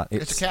just not.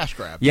 It's a cash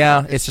grab.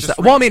 Yeah, it's just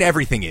well, I mean,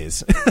 everything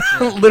is.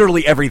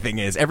 Literally everything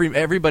is.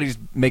 Everybody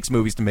makes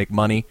movies to make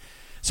money,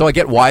 so I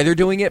get why they're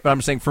doing it, but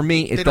I'm saying for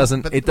me, it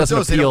doesn't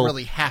appeal. They don't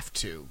really have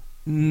to.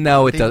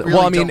 No, it doesn't. Really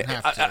well, I mean, don't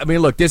have to. I mean,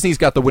 look, Disney's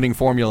got the winning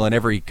formula in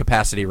every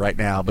capacity right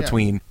now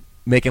between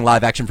making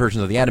live action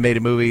versions of the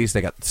animated movies.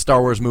 They got the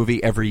Star Wars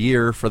movie every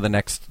year for the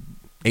next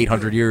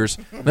 800 years.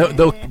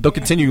 They'll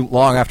continue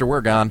long after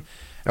we're gone.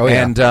 Oh,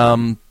 yeah.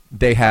 And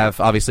they have,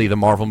 obviously, the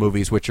Marvel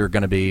movies, which are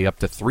going to be up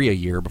to 3 a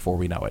year before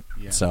we know it.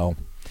 Yeah. So,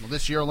 well,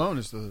 this year alone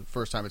is the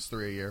first time it's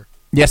 3 a year.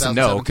 Yes and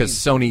no, because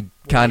Sony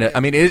kind of... I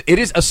mean, it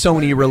is a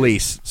Sony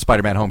release,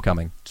 Spider-Man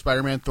Homecoming.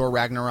 Spider-Man, Thor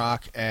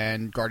Ragnarok,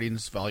 and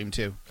Guardians Volume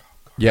 2.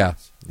 Yeah.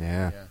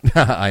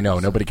 I know.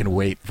 Nobody can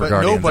wait for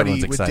Guardians. Nobody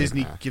Everyone's with excited.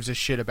 Disney gives a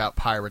shit about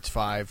Pirates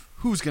 5.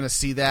 Who's going to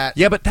see that?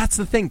 Yeah, but that's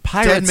the thing.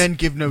 Pirates... Dead men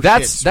give no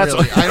shits. That's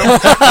really. I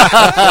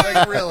don't...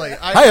 like, really.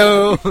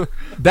 Hi-oh.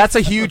 That's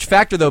a huge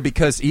factor, though,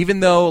 because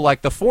even though,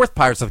 like, the fourth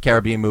Pirates of the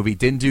Caribbean movie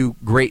didn't do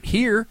great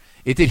here,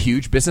 it did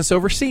huge business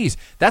overseas.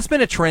 That's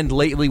been a trend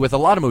lately with a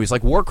lot of movies.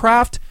 Like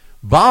Warcraft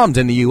bombed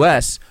in the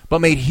U.S., but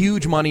made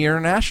huge money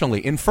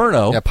internationally.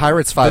 Inferno. Yeah,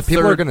 Pirates 5.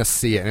 People are going to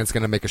see it, and it's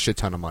going to make a shit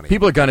ton of money.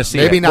 People are going to see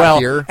it. Maybe not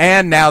here.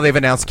 And now they've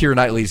announced Keira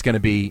Knightley's going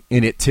to be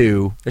in it,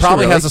 too. Is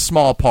Probably she really? has a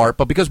small part,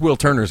 but because Will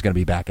Turner's going to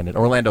be back in it.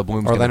 Orlando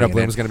Bloom's going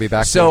to be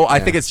back. So I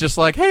yeah. think it's just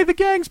like, hey, the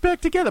gang's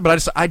back together.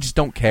 But I just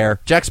don't care.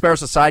 Jack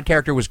Sparrow's a side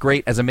character was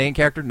great. As a main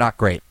character, not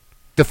great.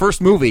 The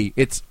first movie,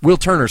 it's Will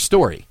Turner's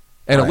story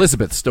and Right.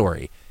 Elizabeth's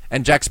story.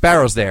 And Jack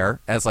Sparrow's there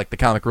as, like, the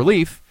comic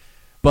relief.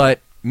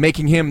 But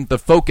making him the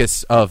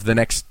focus of the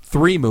next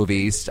 3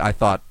 movies, I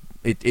thought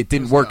it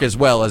didn't work as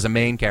well as a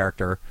main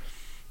character.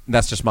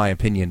 That's just my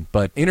opinion.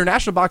 But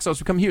international box office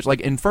become huge. Like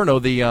Inferno,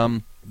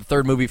 the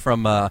third movie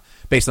from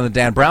based on the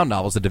Dan Brown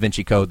novels, The Da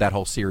Vinci Code, that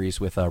whole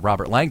series with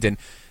Robert Langdon,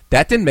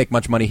 that didn't make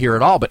much money here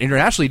at all, but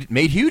internationally it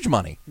made huge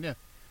money. Yeah.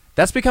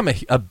 That's become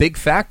a big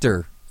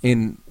factor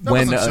in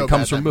when so it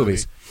comes bad, from that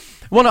movies.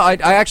 Well, no, I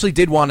actually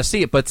did want to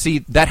see it, but see,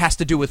 that has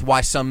to do with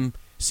why some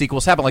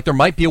sequels happen. Like there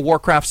might be a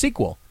Warcraft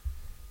sequel.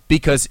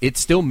 Because it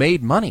still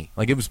made money.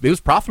 Like it was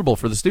profitable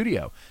for the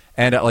studio.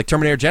 And like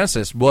Terminator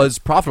Genesis was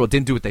profitable. It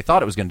didn't do what they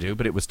thought it was going to do,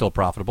 but it was still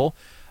profitable.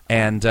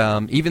 And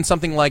even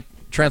something like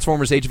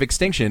Transformers Age of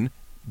Extinction,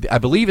 I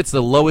believe it's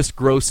the lowest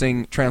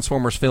grossing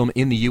Transformers film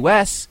in the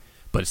U.S.,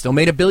 but it still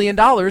made $1 billion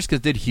because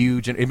it did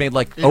huge. And it made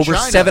like In over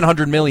China.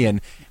 $700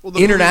 million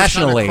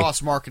internationally.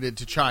 Cross-marketed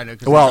to China.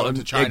 Well,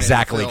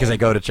 exactly, because they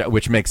go to China,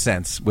 which makes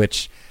sense,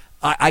 which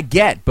I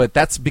get, but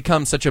that's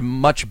become such a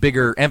much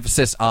bigger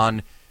emphasis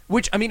on...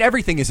 Which, I mean,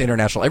 everything is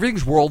international.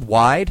 Everything's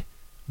worldwide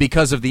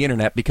because of the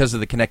internet, because of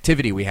the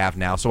connectivity we have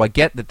now. So I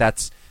get that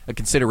that's a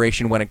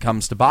consideration when it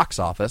comes to box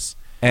office,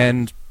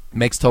 and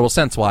makes total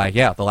sense why,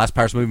 yeah, the last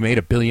Pirates movie made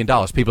 $1 billion.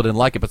 People didn't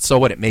like it, but so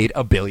what? It made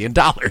 $1 billion.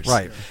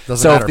 Right. Doesn't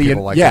so matter if the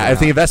people like it or if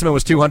the not. investment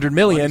was $200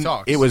 million,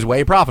 talks. it was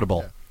way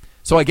profitable. Yeah.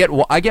 So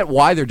I get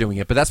why they're doing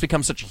it, but that's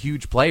become such a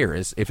huge player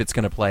is if it's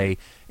going to play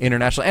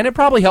internationally. And it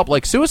probably helped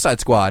like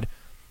Suicide Squad,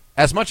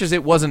 as much as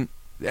it wasn't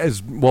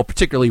as well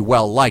particularly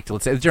well liked.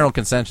 Let's say the general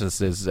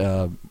consensus is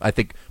I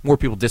think more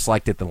people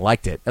disliked it than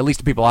liked it. At least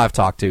the people I've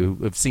talked to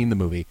who have seen the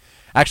movie.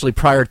 Actually,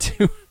 prior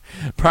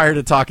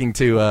to talking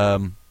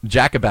to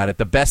Jack about it,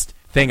 the best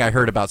thing I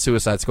heard about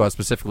Suicide Squad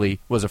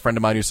specifically was a friend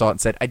of mine who saw it and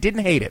said, "I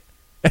didn't hate it."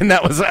 And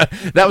that was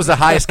the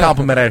highest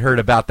compliment I'd heard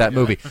about that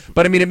movie.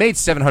 But I mean, it made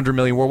 $700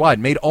 million worldwide,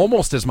 made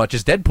almost as much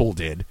as Deadpool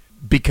did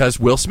because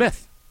Will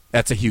Smith.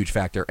 That's a huge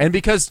factor, and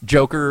because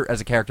Joker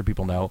as a character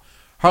people know.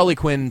 Harley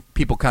Quinn,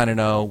 people kind of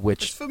know,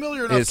 which it's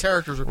familiar enough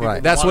characters with people.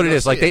 Right. That's what it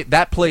is. Like they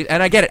that plays,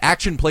 and I get it.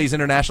 Action plays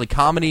internationally.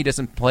 Comedy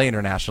doesn't play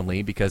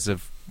internationally because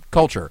of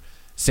culture.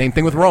 Same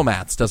thing with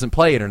romance doesn't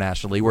play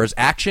internationally, whereas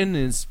action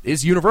is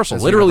universal,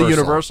 It's literally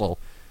universal. universal.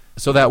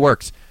 So that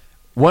works.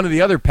 One of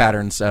the other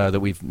patterns that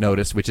we've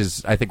noticed, which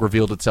is I think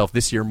revealed itself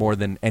this year more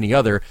than any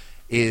other,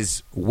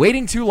 is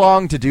waiting too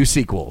long to do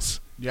sequels.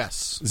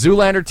 Yes.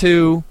 Zoolander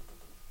 2.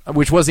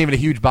 Which wasn't even a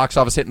huge box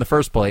office hit in the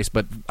first place,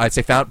 but I'd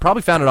say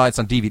probably found an audience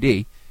on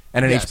DVD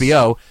and an Yes.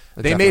 HBO.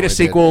 It They made a definitely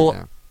sequel, did,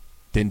 yeah.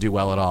 didn't do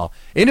well at all.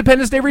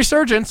 Independence Day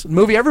Resurgence,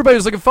 movie everybody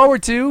was looking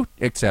forward to,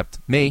 except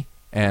me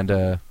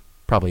and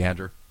probably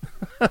Andrew.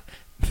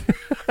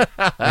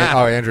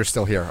 Andrew's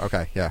still here.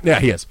 Okay, yeah. Yeah,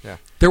 he is. Yeah.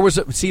 There was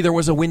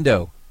a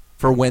window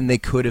for when they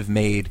could have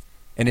made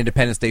an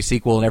Independence Day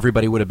sequel, and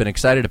everybody would have been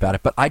excited about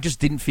it. But I just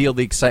didn't feel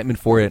the excitement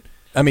for it.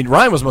 I mean,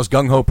 Ryan was the most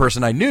gung ho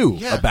person I knew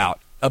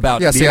about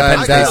about Yeah, the see,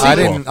 Independence Day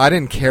sequel. I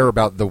didn't care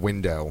about the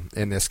window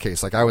in this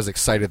case. Like, I was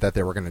excited that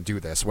they were going to do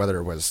this, whether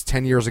it was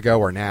 10 years ago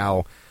or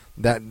now.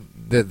 That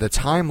the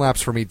time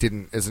lapse for me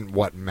isn't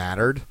what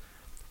mattered.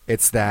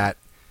 It's that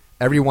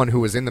everyone who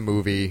was in the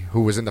movie,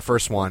 who was in the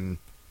first one,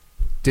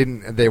 they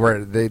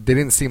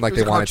didn't seem like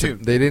they wanted to.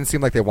 They didn't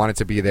seem like they wanted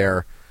to be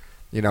there.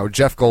 You know,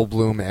 Jeff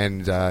Goldblum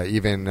and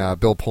even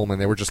Bill Pullman,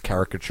 they were just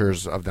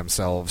caricatures of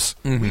themselves.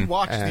 Mm-hmm. We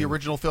watched the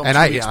original film and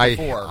 2 weeks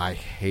before. I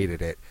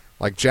hated it.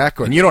 Like Jack,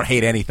 And you don't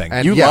hate anything.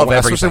 and You yeah, love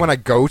everything. especially when I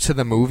go to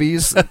the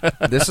movies.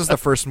 This is the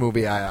first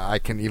movie I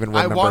can even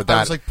remember I that.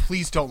 was like,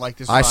 please don't like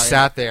this. I Ryan.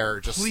 sat there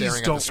just Please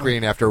staring at don't the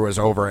screen after it was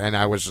over, and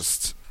I was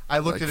just I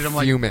looked at him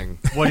fuming.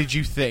 like, what did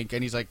you think?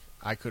 And he's like,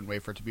 I couldn't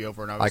wait for it to be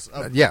over. And I was,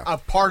 yeah, a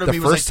part of the me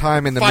was first like,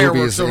 time in the fireworks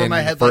movies over in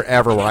my head,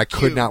 forever like, where I thank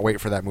could you. not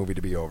wait for that movie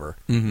to be over.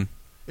 Mm-hmm.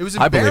 It was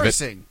I believe it.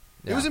 embarrassing.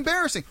 It Yeah. was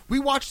embarrassing. We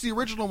watched the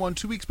original one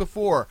 2 weeks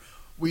before.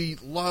 We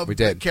loved We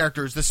the did.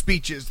 characters, the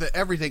speeches, the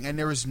everything, and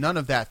there was none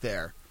of that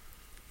there.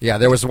 Yeah,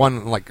 there was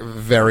one like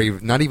very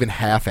not even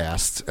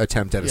half-assed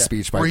attempt at a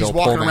speech by where Bill he's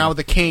walking Pullman. around with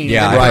a cane.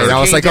 Yeah, and right. the And I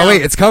was cane like, down, oh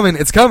wait, it's coming,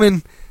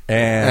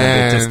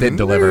 and it just didn't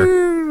deliver.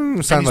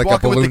 and Sounded he's like a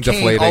walking balloon with the cane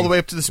deflating all the way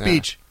up to the Yeah.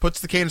 speech, puts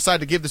the cane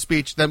aside to give the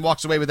speech, then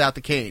walks away without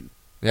the cane.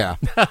 Yeah.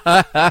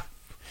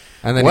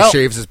 And then Well- he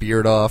shaves his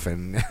beard off,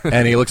 and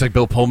And he looks like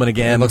Bill Pullman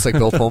again. it looks like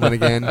Bill Pullman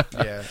again.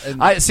 Yeah,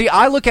 and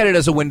I look at it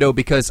as a window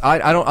because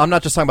I'm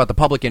not just talking about the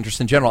public interest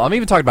in general. I'm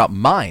even talking about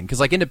mine because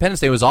like Independence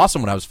Day was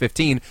awesome when I was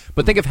 15,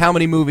 but think of how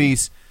many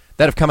movies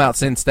that have come out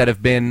since that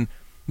have been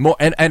more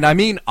and I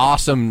mean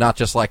awesome, not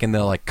just like in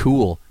the like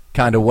cool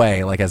kind of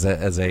way, like as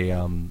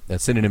a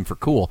synonym for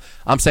cool.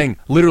 I'm saying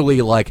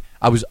literally like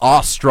I was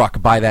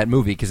awestruck by that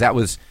movie because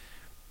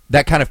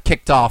that kind of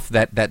kicked off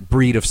that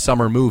breed of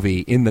summer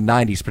movie in the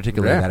 90s,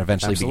 particularly Yeah, that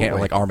eventually absolutely. became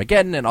like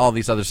Armageddon and all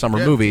these other summer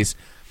movies.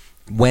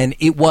 When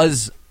it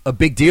was a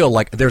big deal,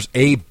 like there's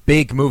a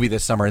big movie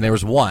this summer, and there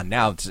was one.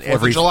 Now it's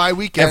every July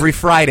weekend. every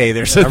Friday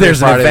there's Every an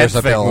Friday event there's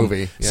a big film,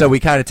 movie, yeah. so we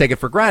kind of take it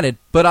for granted.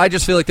 But I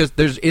just feel like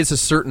there is a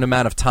certain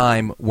amount of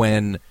time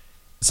when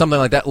something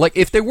like that, like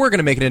if they were going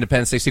to make an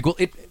Independence Day sequel,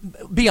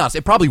 be honest,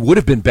 it probably would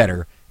have been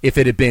better if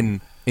it had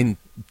been in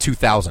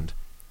 2000.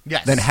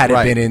 yes, Than had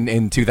Right. it been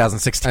in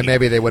 2016. And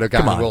maybe they would have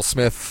Come gotten on. Will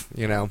Smith,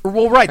 you know.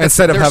 Well, right.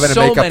 Instead of there's having to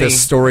so make up many-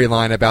 this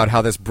storyline about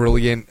how this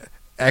brilliant,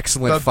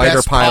 excellent The fighter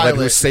best pilot who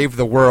pilot. saved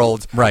the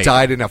world Right.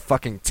 died in a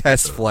fucking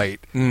test flight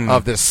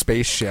of this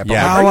spaceship.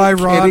 Yeah. I'm like, How are you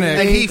kidding ironic.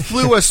 and me? he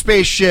flew a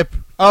spaceship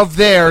of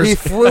theirs. He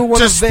flew one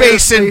to of their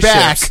space and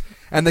back. spaceships,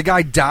 and the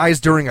guy dies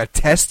during a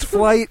test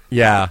flight.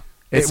 Yeah.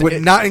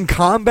 Not in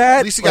combat.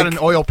 At least he got an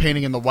oil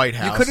painting in the White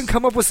House. You couldn't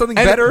come up with something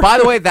And better. by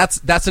the way, that's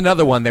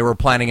another one they were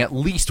planning at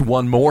least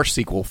one more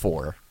sequel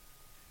for.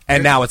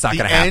 And now it's not The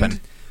going to happen. end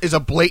is a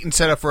blatant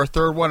setup for a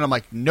third one. I'm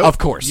like, nope. Of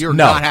course. You're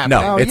no, not happening.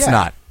 No, Oh, it's yeah.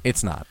 not.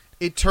 It's not.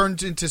 It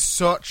turns into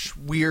such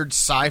weird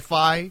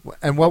sci-fi.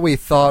 And what we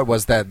thought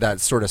was that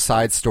sort of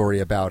side story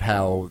about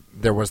how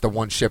there was the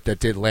one ship that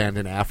did land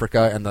in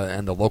Africa, and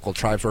the local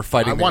tribes were I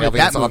fighting the wanted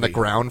aliens that on the movie.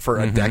 ground for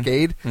a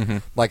decade.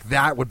 Like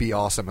that would be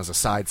awesome as a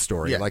side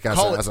story, Yeah, like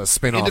call as it a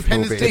spin-off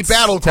Independence movie. Day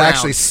Battleground. To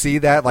actually see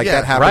that, like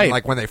Yeah, that happened, right.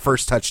 like when they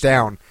first touched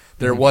down,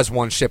 there was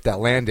one ship that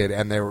landed,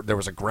 and there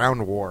was a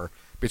ground war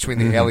between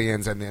the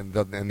aliens and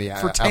the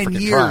For 10 African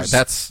years. tribes.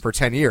 That's- for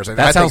 10 years. And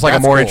That I sounds think like a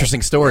that's more cool.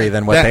 interesting story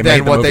than what Than they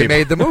made the what movie. they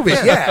made the movie.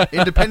 Yeah.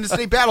 Independence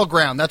Day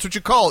Battleground. That's what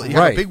you call it. You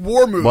have Right. a big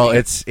war movie. Well,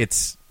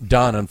 it's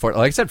done.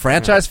 Unfortunately, like I said,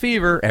 franchise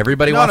fever.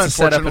 Everybody not wants to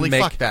set up unfortunately.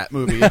 and make. Fuck that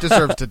movie. It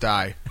deserves to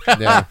die.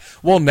 Yeah.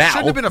 Well, now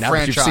Shouldn't have been a now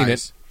that you've seen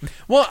franchise. it.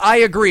 Well, I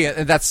agree,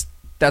 and that's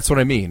what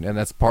I mean, and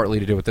that's partly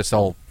to do with this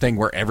whole thing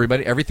where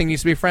everything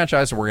needs to be a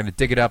franchise, and we're going to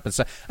dig it up and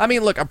so. I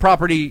mean, look, a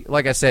property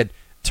like I said,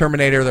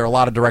 Terminator. There are a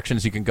lot of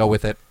directions you can go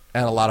with it,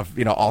 and a lot of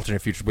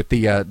alternate futures with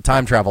the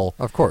time travel,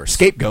 Of course.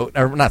 scapegoat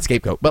or not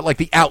scapegoat, but like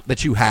the out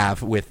that you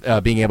have with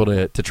being able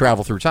to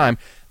travel through time.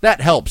 That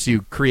helps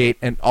you create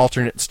an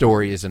alternate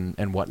stories and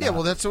whatnot. Yeah,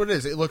 well, that's what it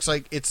is. It looks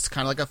like it's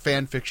kind of like a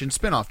fan fiction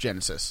spin-off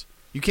Genesis.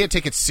 You can't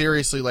take it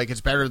seriously like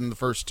it's better than the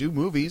first two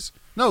movies.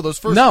 No, those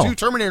first two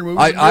Terminator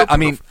movies. I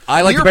mean,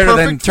 I like it better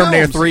than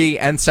Terminator 3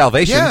 and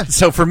Salvation. Yeah.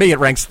 So for me, it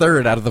ranks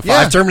third out of the 5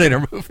 Yeah.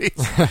 Terminator movies.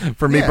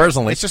 For me Yeah,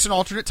 personally, it's just an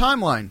alternate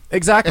timeline.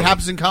 Exactly. It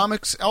happens in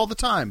comics all the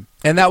time.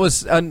 and that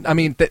was, I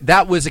mean,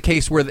 that was a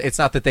case where it's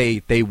not that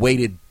they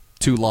waited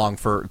too long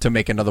to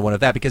make another one of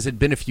that because it'd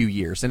been a few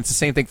years, and it's the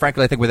same thing.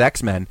 Frankly, I think with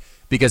X-Men,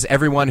 because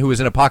everyone who was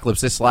in Apocalypse,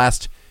 this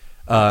last,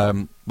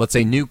 let's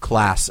say, new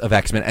class of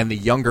X-Men, and the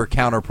younger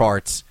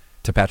counterparts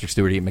to Patrick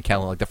Stewart, Ian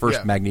McKellen, like the first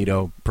Yeah.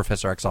 Magneto,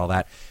 Professor X, all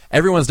that.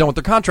 Everyone's done with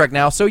their contract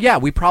now, so yeah,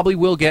 we probably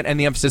will get, and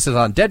the emphasis is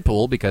on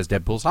Deadpool because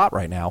Deadpool's hot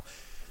right now.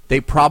 They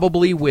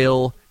probably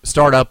will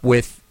start up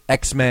with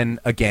X-Men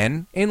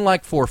again in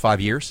like 4 or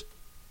 5 years.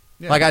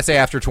 Yeah. Like I say,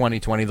 after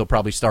 2020, they'll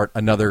probably start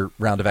another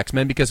round of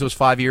X-Men because it was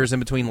 5 years in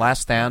between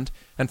Last Stand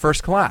and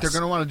First Class. They're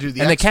going to want to do the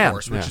And they can.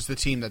 X-Force, which Yeah. is the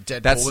team that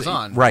Deadpool That's was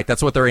on. right.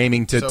 That's what they're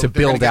aiming So to they're gonna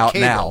build get out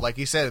Cable, now like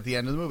he said at the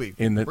end of the movie.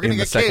 in We're gonna the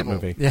get second Cable.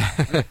 movie.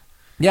 Yeah.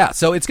 Yeah,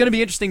 so it's going to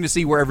be interesting to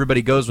see where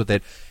everybody goes with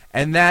it.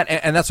 And that's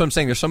what I'm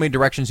saying. There's so many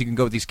directions you can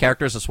go with these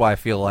characters. That's why I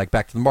feel like,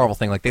 back to the Marvel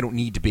thing, like they don't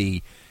need to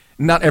be,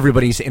 not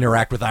everybody needs to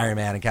interact with Iron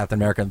Man and Captain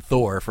America and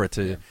Thor for it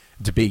to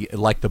be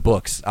like the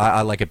books.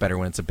 I like it better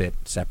when it's a bit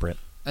separate.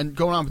 And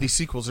going on with these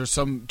sequels, there's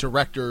some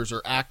directors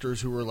or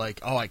actors who were like,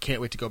 "Oh, I can't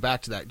wait to go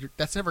back to that."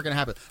 That's never going to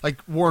happen. Like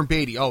Warren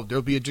Beatty. Oh,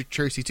 there'll be a Dick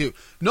Tracy too.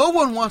 No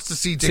one wants to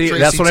see Dick Tracy.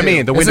 That's what I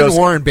mean. Isn't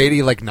Warren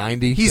Beatty like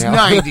 90? He's now?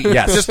 90.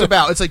 Yes. Just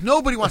about. It's like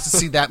nobody wants to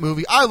see that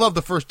movie. I love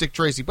the first Dick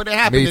Tracy, but it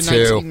happened Me in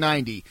too.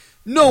 1990.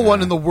 No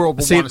one in the world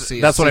will want to see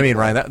it. That's what I mean,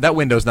 Ryan. That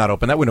window's not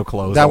open. That window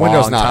closed That a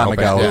window's long not time open,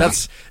 ago.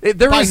 yeah.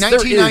 There By is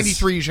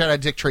 1993, you should have a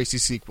Dick Tracy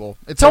sequel.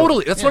 It's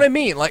Totally. over. That's what I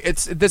mean. Like,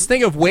 it's this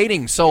thing of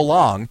waiting so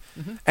long,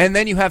 and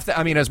then you have to,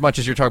 I mean, as much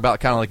as you're talking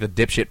about kind of like the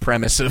dipshit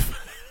premise of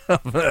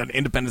an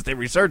Independence Day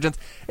resurgence,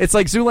 it's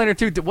like Zoolander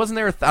 2, wasn't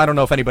there, I don't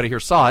know if anybody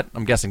here saw it,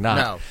 I'm guessing not.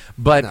 No.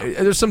 But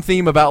there's some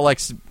theme about, like,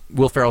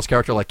 Will Ferrell's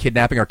character, like,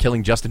 kidnapping or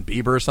killing Justin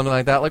Bieber or something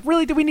like that. Like,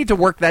 really, do we need to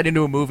work that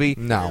into a movie?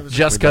 No.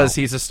 Just because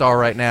he's a star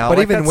right now? But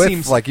like, even that with,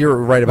 seems like, you're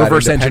right about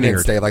reverse Independence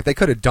engineered. Day, like, they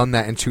could have done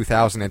that in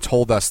 2000 and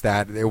told us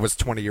that it was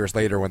 20 years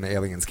later when the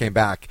aliens came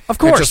back. Of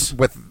course. And just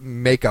with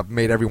makeup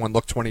made everyone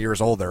look 20 years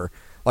older.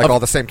 Like,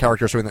 all the same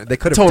characters doing that. They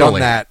could have Totally.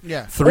 done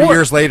that 3 Or-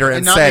 years later and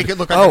and not said, make it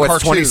look like oh, a it's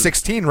cartoon.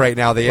 2016 right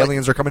now. The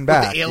aliens are coming With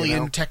back. the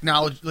alien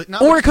technology. Like,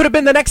 not Or it could have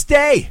been the next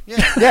day.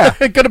 Yeah.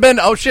 It could have been,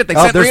 oh shit, they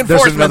sent There's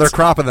reinforcements. another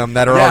crop of them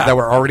that are Yeah. that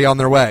were already on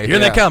their way. Here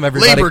they come,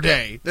 everybody. Labor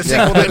Day, the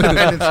sequel to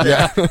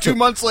Independence Day. 2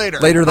 months later.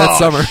 Later that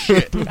summer.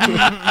 Shit.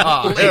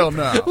 Oh, hell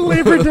no.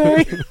 Labor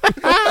Day.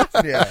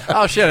 Yeah.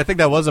 Oh shit, I think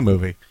that was a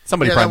movie.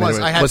 Somebody Yeah, that probably was.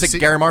 knew I it. had Was to it see-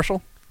 Gary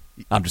Marshall?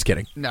 I'm just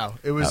kidding. No,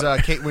 it was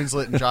Kate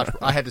Winslet and Josh.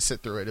 I had to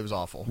sit through it. It was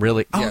awful.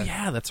 Really? Oh Yeah.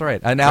 yeah, that's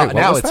right. Now Wait,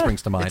 what was it that?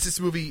 springs to mind. It's this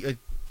movie,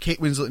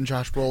 Kate Winslet and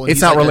Josh Brolin. It's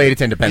He's not like related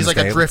to Independence He's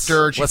like Day. a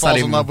drifter. And she Let's not falls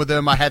in even- love with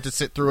him. I had to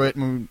sit through it,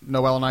 and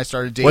Noelle and I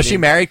started dating. Was she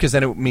married? Because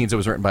then it means it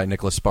was written by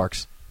Nicholas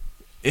Sparks.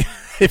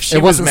 If she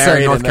It wasn't was set in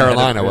married North and then had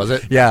Carolina, it- was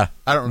it? Yeah.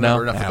 I don't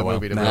remember No? enough of the well,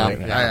 movie to no,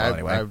 really. yeah, well,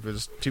 anyway. I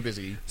was too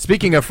busy.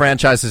 Speaking of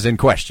franchises in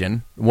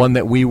question, one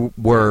that we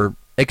were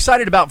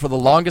excited about for the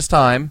longest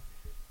time,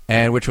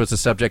 and which was the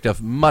subject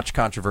of much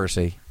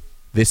controversy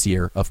this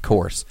year, of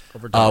course,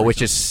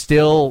 which is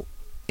still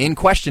in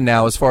question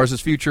now as far as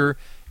its future,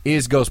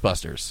 is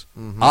Ghostbusters.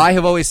 I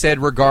have always said,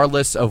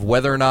 regardless of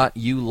whether or not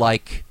you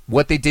like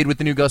what they did with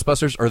the new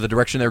Ghostbusters or the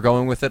direction they're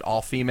going with it,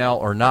 all female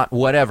or not,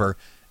 whatever,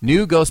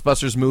 new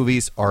Ghostbusters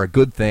movies are a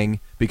good thing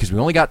because we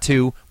only got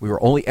 2. We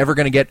were only ever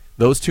going to get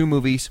those 2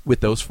 movies with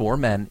those 4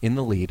 men in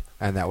the lead.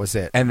 And that was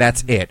it. And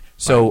that's it.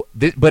 So,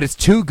 but it's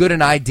too good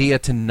an idea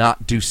to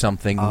not do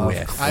something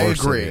with. Of I course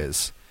agree. it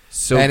is.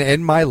 So, And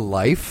in my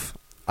life,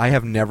 I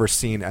have never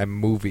seen a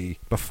movie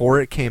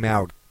before it came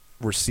out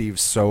receive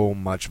so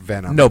much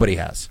venom. nobody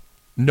has.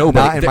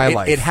 Nobody. Not in my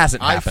life. It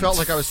hasn't I happened. felt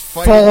like I was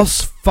fighting.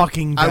 False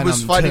fucking I Venom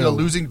was fighting too. a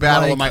losing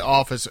battle Like, in my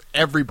office.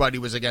 Everybody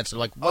was against it.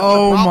 Like, what's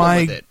Oh your problem my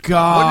with it? What is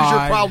God.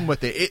 your problem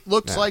with it? It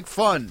looks like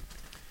fun.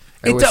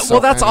 It was well,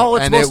 that's all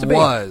it's and supposed it to be.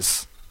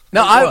 was.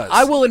 Now, It was.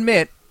 I will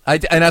admit,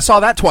 and I saw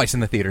that twice in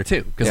the theater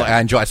too because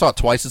Yeah. I saw it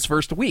twice its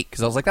first week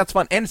because I was like, that's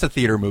fun, and it's a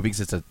theater movie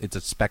because it's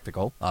a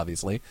spectacle,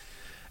 obviously.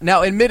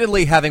 Now,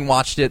 admittedly, having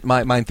watched it,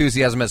 my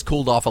enthusiasm has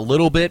cooled off a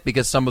little bit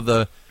because some of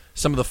the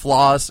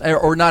flaws,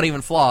 or not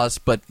even flaws,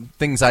 but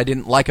things I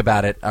didn't like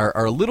about it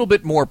are a little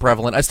bit more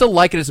prevalent. I still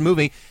like it as a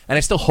movie, and I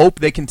still hope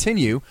they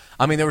continue.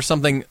 I mean, there was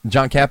something,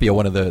 John Capio,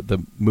 one of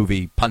the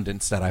movie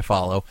pundits that I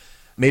follow,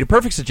 made a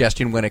perfect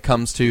suggestion when it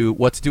comes to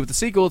what to do with the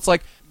sequel. It's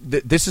like,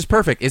 this is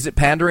perfect. Is it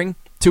pandering?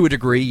 To a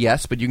degree,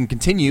 yes, but you can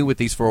continue with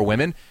these 4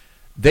 women.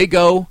 They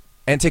go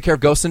and take care of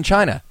ghosts in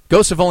China.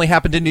 Ghosts have only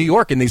happened in New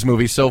York in these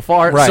movies so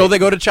far, Right. so they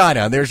go to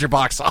China, and there's your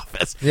box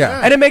office. Yeah.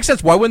 And it makes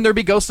sense. Why wouldn't there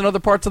be ghosts in other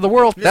parts of the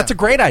world? That's a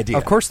great idea.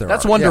 Of course there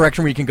That's are. one Yeah.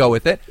 direction where you can go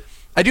with it.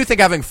 I do think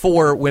having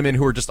 4 women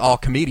who are just all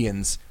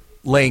comedians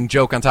laying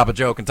joke on top of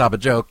joke on top of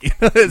joke.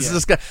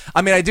 Just,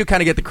 I mean, I do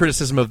kind of get the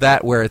criticism of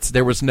that where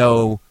there was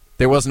no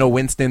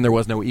Winston, there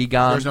was no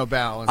Egon. There's no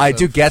balance. I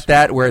do get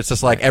that where it's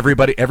just like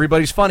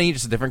everybody's funny,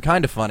 just a different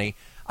kind of funny.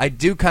 I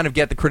do kind of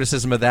get the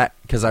criticism of that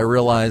because I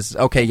realize,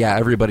 okay, yeah,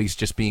 everybody's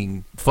just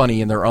being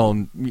funny in their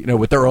own,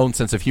 with their own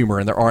sense of humor,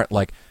 and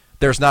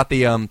there's not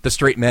the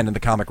straight men and the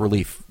comic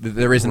relief.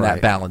 There isn't that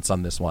Right. balance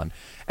on this one,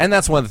 and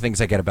that's one of the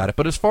things I get about it.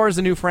 But as far as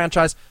the new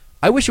franchise,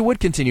 I wish it would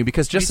continue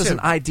because just Me as too. an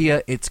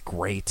idea, it's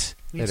great.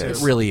 Me It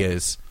too. really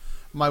is.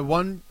 My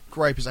one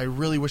gripe is I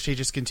really wish they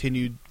just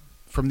continued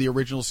from the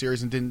original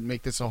series and didn't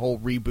make this a whole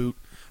reboot.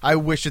 I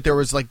wish that there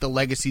was like the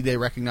legacy they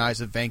recognize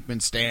of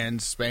Venkman, Stan,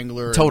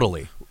 Spangler.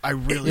 Totally. I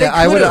really, Yeah,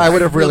 I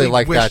would have really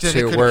liked wish that it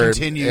too. could Where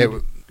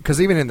continued. because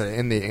even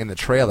in the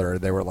trailer,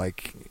 they were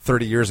like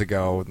 30 years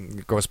ago,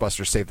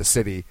 Ghostbusters saved the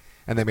city,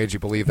 and they made you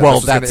believe that Well,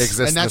 this was going to that's- exist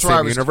and in the that's where I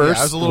same was, universe, yeah,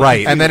 I was a little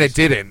Right. and then it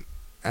confused. didn't.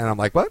 And I'm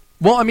like, what?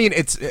 Well, I mean,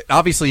 it's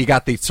obviously you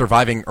got the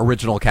surviving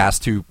original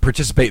cast to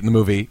participate in the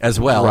movie as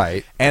well,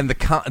 Right. And the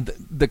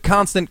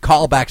constant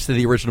callbacks to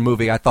the original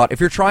movie. I thought if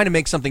you're trying to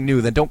make something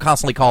new, then don't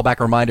constantly call back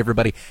and remind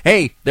everybody,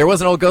 "Hey, there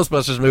was an old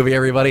Ghostbusters movie."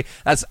 Everybody,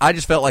 I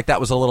just felt like that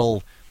was a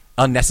little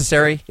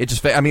unnecessary. It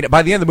just, I mean,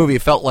 by the end of the movie,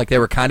 it felt like they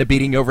were kind of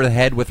beating you over the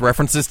head with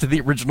references to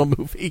the original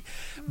movie.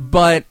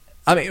 But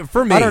I mean,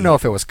 for me, I don't know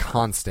if it was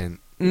constant.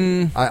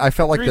 I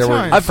felt like 3 there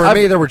times. were. For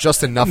me, there were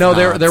just enough. No,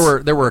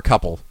 nods. there were a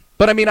couple.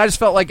 But I mean, I just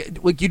felt like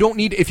you don't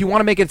need, if you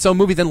want to make it its own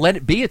movie, then let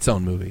it be its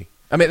own movie.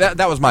 I mean,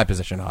 that was my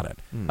position on it.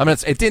 I mean,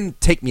 it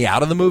didn't take me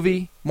out of the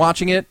movie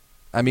watching it.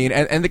 I mean,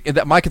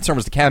 my concern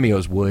was the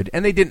cameos would,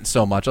 and they didn't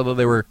so much. Although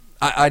they were,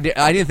 I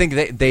didn't think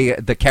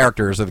the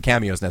characters or the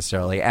cameos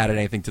necessarily added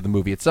anything to the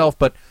movie itself.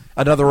 But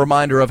another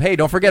reminder of, hey,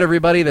 don't forget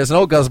everybody, there's an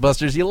old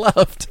Ghostbusters you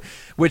loved.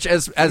 Which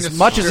as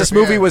much as this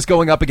movie was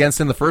going up against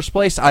in the first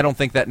place, I don't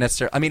think that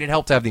necessarily. I mean, it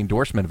helped to have the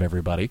endorsement of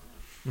everybody,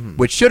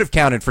 which should have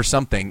counted for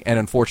something, and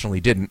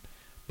unfortunately didn't.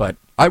 But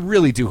I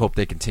really do hope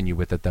they continue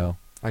with it, though.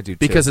 I do too.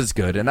 Because it's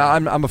good, and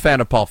I'm a fan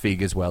of Paul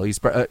Feig as well. He's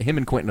him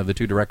and Quentin are the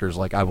two directors.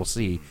 Like, I will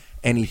see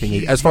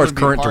anything as far as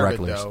current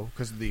directors,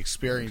 because of the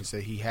experience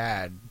that he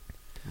had.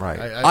 Right.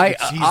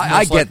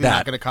 I get that.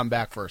 Not going to come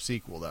back for a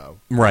sequel, though.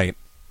 Right.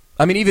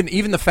 I mean,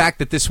 even the fact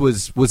that this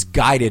was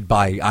guided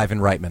by Ivan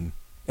Reitman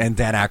and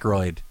Dan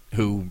Aykroyd,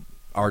 who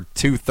are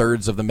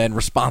 2/3 of the men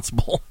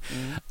responsible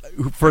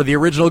for the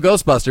original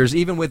Ghostbusters.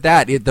 Even with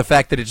that, the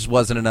fact that it just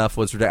wasn't enough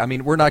was ridiculous. I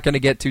mean, we're not going to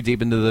get too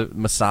deep into the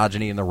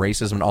misogyny and the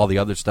racism and all the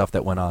other stuff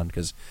that went on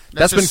because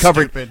that's been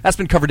covered. Stupid. That's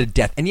been covered to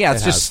death. And yeah,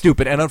 it's just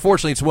stupid. And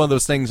unfortunately, it's one of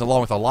those things,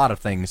 along with a lot of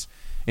things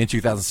in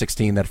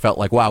 2016, that felt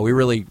like, wow, we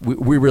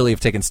really have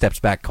taken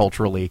steps back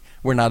culturally.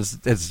 We're not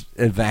as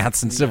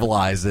advanced and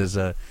civilized as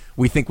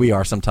we think we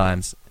are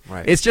sometimes.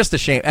 Right. It's just a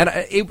shame, and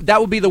that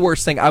would be the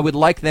worst thing. I would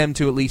like them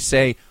to at least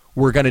say,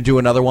 we're going to do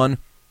another one,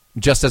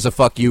 just as a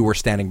fuck you, we're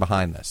standing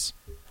behind this.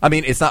 I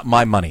mean, it's not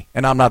my money,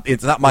 and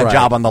it's not my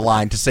job on the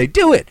line to say,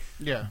 do it.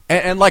 Yeah.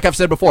 And like I've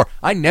said before,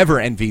 I never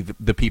envy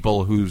the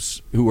people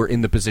who are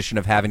in the position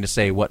of having to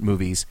say what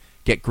movies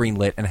get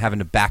greenlit and having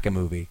to back a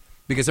movie.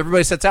 Because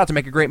everybody sets out to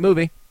make a great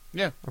movie.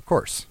 Yeah. Of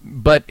course.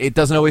 But it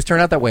doesn't always turn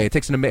out that way. It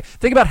takes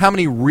think about how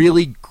many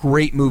really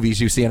great movies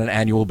you see on an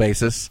annual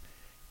basis.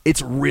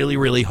 It's really,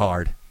 really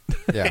hard.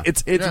 Yeah.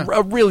 It's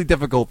a really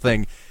difficult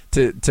thing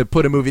to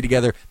put a movie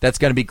together that's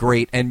going to be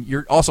great, and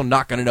you're also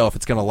not going to know if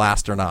it's going to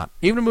last or not.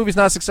 Even if a movie's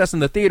not a success in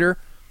the theater,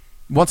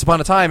 once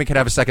upon a time it could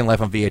have a second life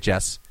on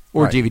VHS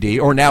or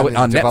DVD, or now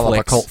on develop Netflix.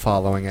 A cult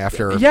following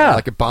after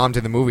like it bombed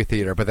in the movie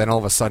theater, but then all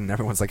of a sudden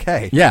everyone's like,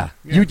 hey. Yeah.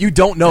 You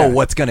don't know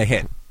what's going to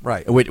hit.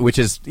 Right. Which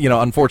is,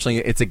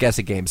 unfortunately, it's a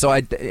guessing game.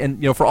 So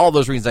for all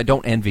those reasons, I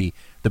don't envy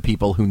the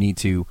people who need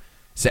to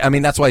say, I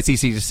mean, that's why it's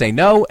easy to say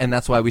no, and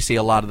that's why we see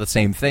a lot of the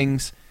same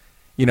things.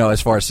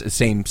 As far as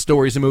same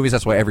stories in movies,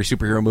 that's why every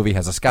superhero movie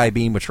has a sky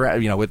beam, which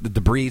with the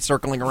debris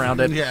circling around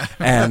it. Yeah.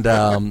 And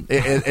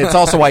it's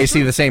also why you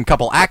see the same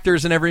couple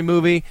actors in every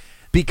movie.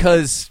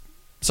 Because,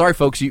 sorry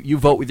folks, you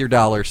vote with your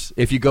dollars.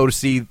 If you go to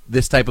see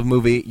this type of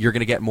movie, you're going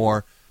to get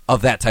more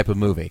of that type of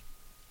movie.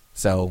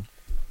 So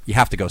you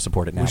have to go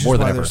support it now, Which more is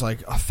than why ever. there's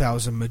like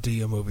 1,000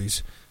 Medea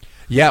movies.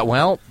 Yeah,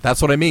 well,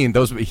 that's what I mean.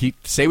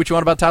 Say what you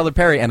want about Tyler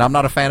Perry, and I'm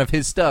not a fan of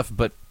his stuff,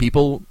 but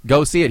people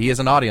go see it. He has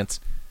an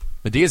audience.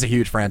 Medea's a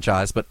huge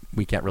franchise, but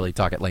we can't really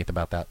talk at length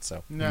about that.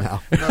 So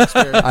No. That's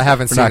fair. I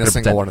haven't We're seen not a gonna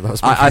single pretend. one of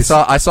those movies.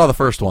 I saw the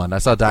first one. I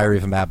saw Diary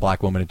of a Mad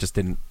Black Woman. It just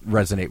didn't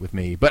resonate with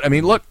me. But I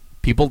mean, look,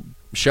 people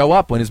show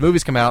up when his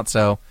movies come out.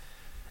 So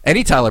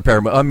any Tyler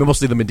Perry,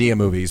 mostly the Medea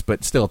movies,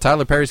 but still,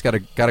 Tyler Perry's got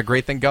a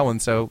great thing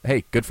going. So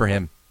hey, good for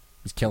him.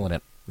 He's killing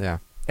it. Yeah.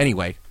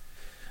 Anyway,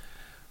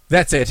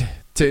 that's it.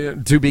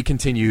 To be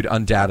continued,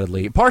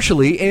 undoubtedly.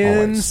 Partially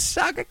in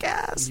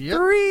SagaCast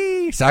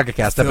 3.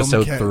 SagaCast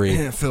episode 3.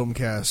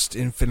 FilmCast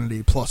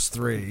Infinity plus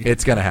 3.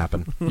 It's going to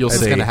happen. You'll see.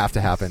 It's going to have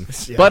to happen.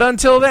 Yeah. But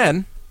until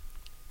then,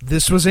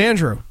 This was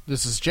Andrew.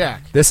 This is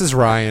Jack. This is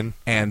Ryan.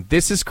 and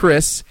this is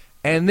Chris,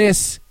 and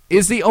this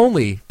is the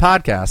only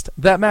podcast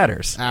that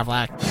matters.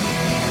 Affleck.